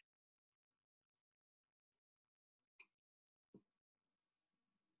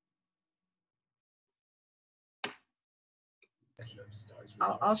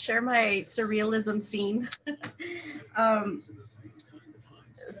 I'll share my surrealism scene.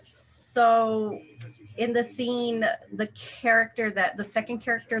 So in the scene, the second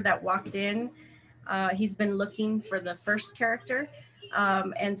character that walked in, he's been looking for the first character.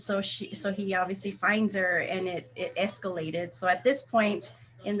 And so he obviously finds her, and it escalated. So at this point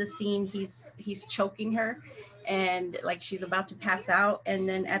in the scene, he's choking her, and like she's about to pass out. And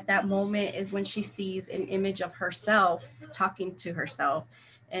then at that moment is when she sees an image of herself talking to herself.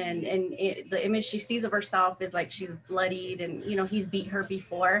 And the image she sees of herself is like she's bloodied, and he's beat her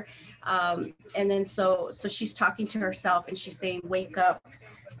before. And then so she's talking to herself, and she's saying, "Wake up."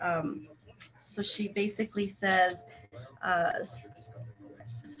 So she basically says,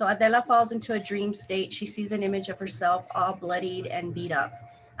 so Adela falls into a dream state. She sees an image of herself all bloodied and beat up.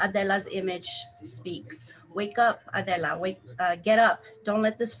 Adela's image speaks. "Wake up, Adela. Get up. Don't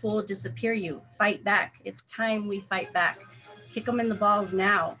let this fool disappear you. Fight back. It's time we fight back. Kick him in the balls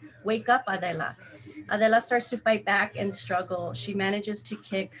now. Wake up, Adela." Adela starts to fight back and struggle. She manages to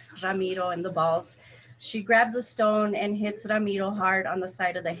kick Ramiro in the balls. She grabs a stone and hits Ramiro hard on the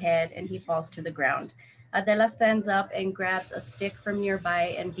side of the head, and he falls to the ground. Adela stands up and grabs a stick from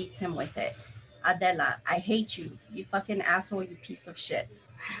nearby and beats him with it. "Adela, I hate you. You fucking asshole, you piece of shit."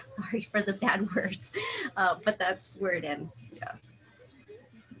 Sorry for the bad words, but that's where it ends. Yeah.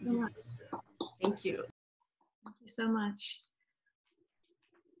 So much. Thank you. Thank you so much.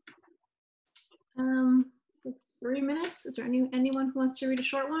 3 minutes. Is there anyone who wants to read a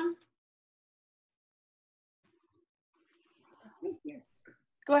short one? Yes.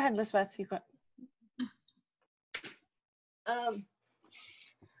 Go ahead, Lisbeth. You got.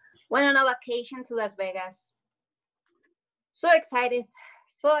 Went on a vacation to Las Vegas. So excited,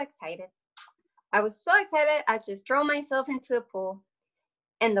 so excited. I was so excited, I just threw myself into the pool,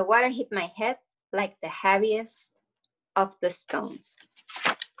 and the water hit my head like the heaviest of the stones.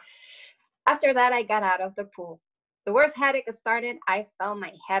 After that, I got out of the pool. The worst headache started. I felt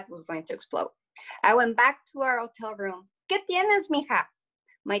my head was going to explode. I went back to our hotel room. "¿Qué tienes, mija?"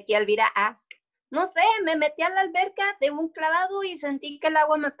 My tía Elvira asked. "No sé, me metí a la alberca de un clavado y sentí que el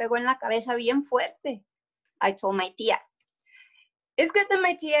agua me pegó en la cabeza bien fuerte." I told my tía. It's good that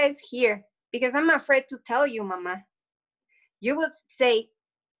my tía is here, because I'm afraid to tell you, Mama. You would say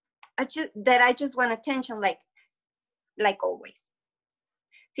that I just want attention like always.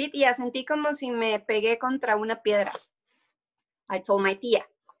 Sí, tía, sentí como si me pegué contra una piedra. I told my tía.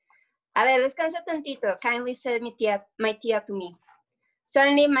 A ver, descansa tantito, kindly said my tía to me.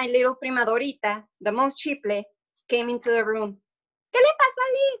 Suddenly, my little prima Dorita, the most chiple, came into the room. ¿Qué le pasa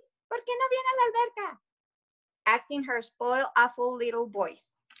a Liz? ¿Por qué no viene a la alberca? Asking her spoiled, awful little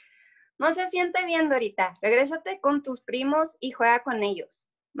voice. No se siente bien, Dorita. Regrésate con tus primos y juega con ellos.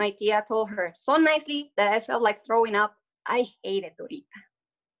 My tía told her so nicely that I felt like throwing up. I hated Dorita.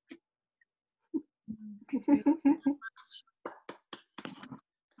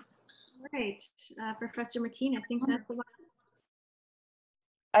 Right, Professor McKean, I think that's the one.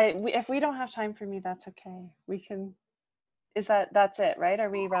 If we don't have time for me, that's okay. We can. That's it, right? Are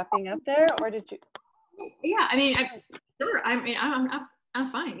we wrapping up there, or did you? Yeah, I mean, sure. I mean,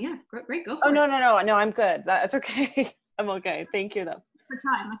 I'm fine. Yeah, great. Go for it. No, I'm good. That's okay. I'm okay. Thank you, though. For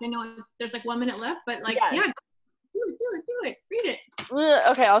time, like I know there's like 1 minute left, but like yes. yeah, do it, read it.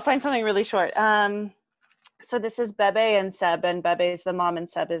 Okay, I'll find something really short. So this is Bebe and Seb, and Bebe is the mom and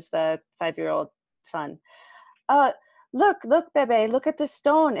Seb is the 5-year-old son. Look, Bebe, look at this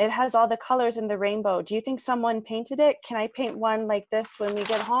stone. It has all the colors in the rainbow. Do you think someone painted it? Can I paint one like this when we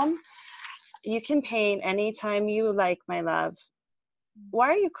get home? You can paint anytime you like, my love. Why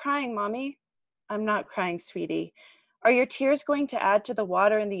are you crying, Mommy? I'm not crying, sweetie. Are your tears going to add to the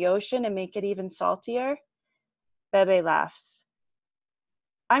water in the ocean and make it even saltier? Bebe laughs.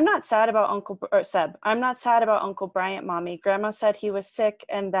 I'm not sad about Seb. I'm not sad about Uncle Bryant, Mommy. Grandma said he was sick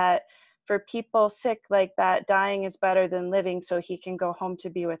and that for people sick like that, dying is better than living so he can go home to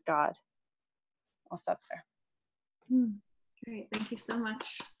be with God. I'll stop there. Great, thank you so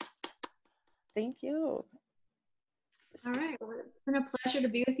much. Thank you. All right, well, it's been a pleasure to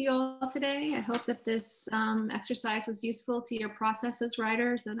be with you all today. I hope that this exercise was useful to your process as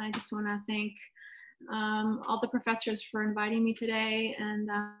writers, and I just want to thank all the professors for inviting me today, and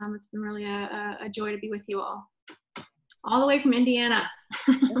it's been really a joy to be with you all the way from Indiana,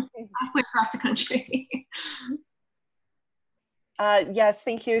 halfway across the country. Yes,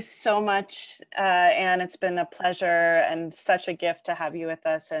 thank you so much, Anne. It's been a pleasure and such a gift to have you with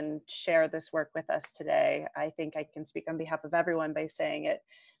us and share this work with us today. I think I can speak on behalf of everyone by saying it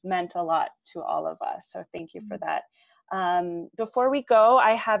meant a lot to all of us, so thank you for that. Before we go,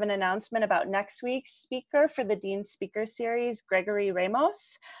 I have an announcement about next week's speaker for the Dean Speaker Series. Gregory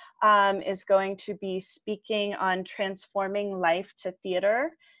Ramos is going to be speaking on transforming life to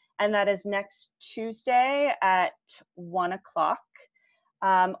theater, and that is next Tuesday at 1 o'clock.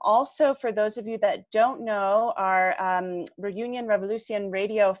 Also, for those of you that don't know, our Reunion Revolution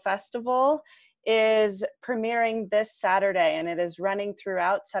Radio Festival is premiering this Saturday, and it is running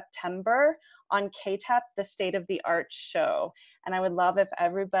throughout September on KTEP, the State of the Art show. And I would love if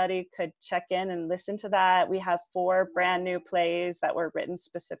everybody could check in and listen to that. We have 4 brand new plays that were written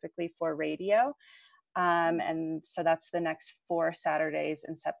specifically for radio. And so that's the next 4 Saturdays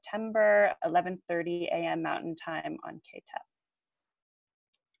in September, 11:30 a.m. Mountain Time on KTEP.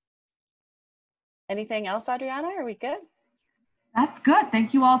 Anything else, Adriana? Are we good? That's good.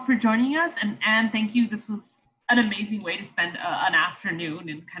 Thank you all for joining us. And Anne, thank you. This was an amazing way to spend an afternoon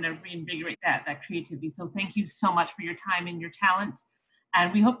and kind of reinvigorate that creativity. So thank you so much for your time and your talent.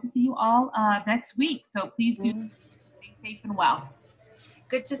 And we hope to see you all next week. So please do stay safe and well.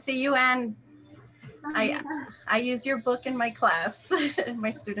 Good to see you, Anne. I use your book in my class.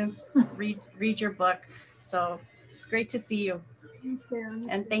 My students read your book. So it's great to see you. Me too.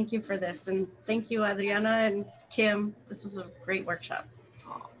 And thank you for this. And thank you, Adriana and Kim. This was a great workshop.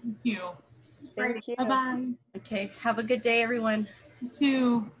 Thank you. Thank you. Bye-bye. Okay, have a good day, everyone. You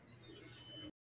too.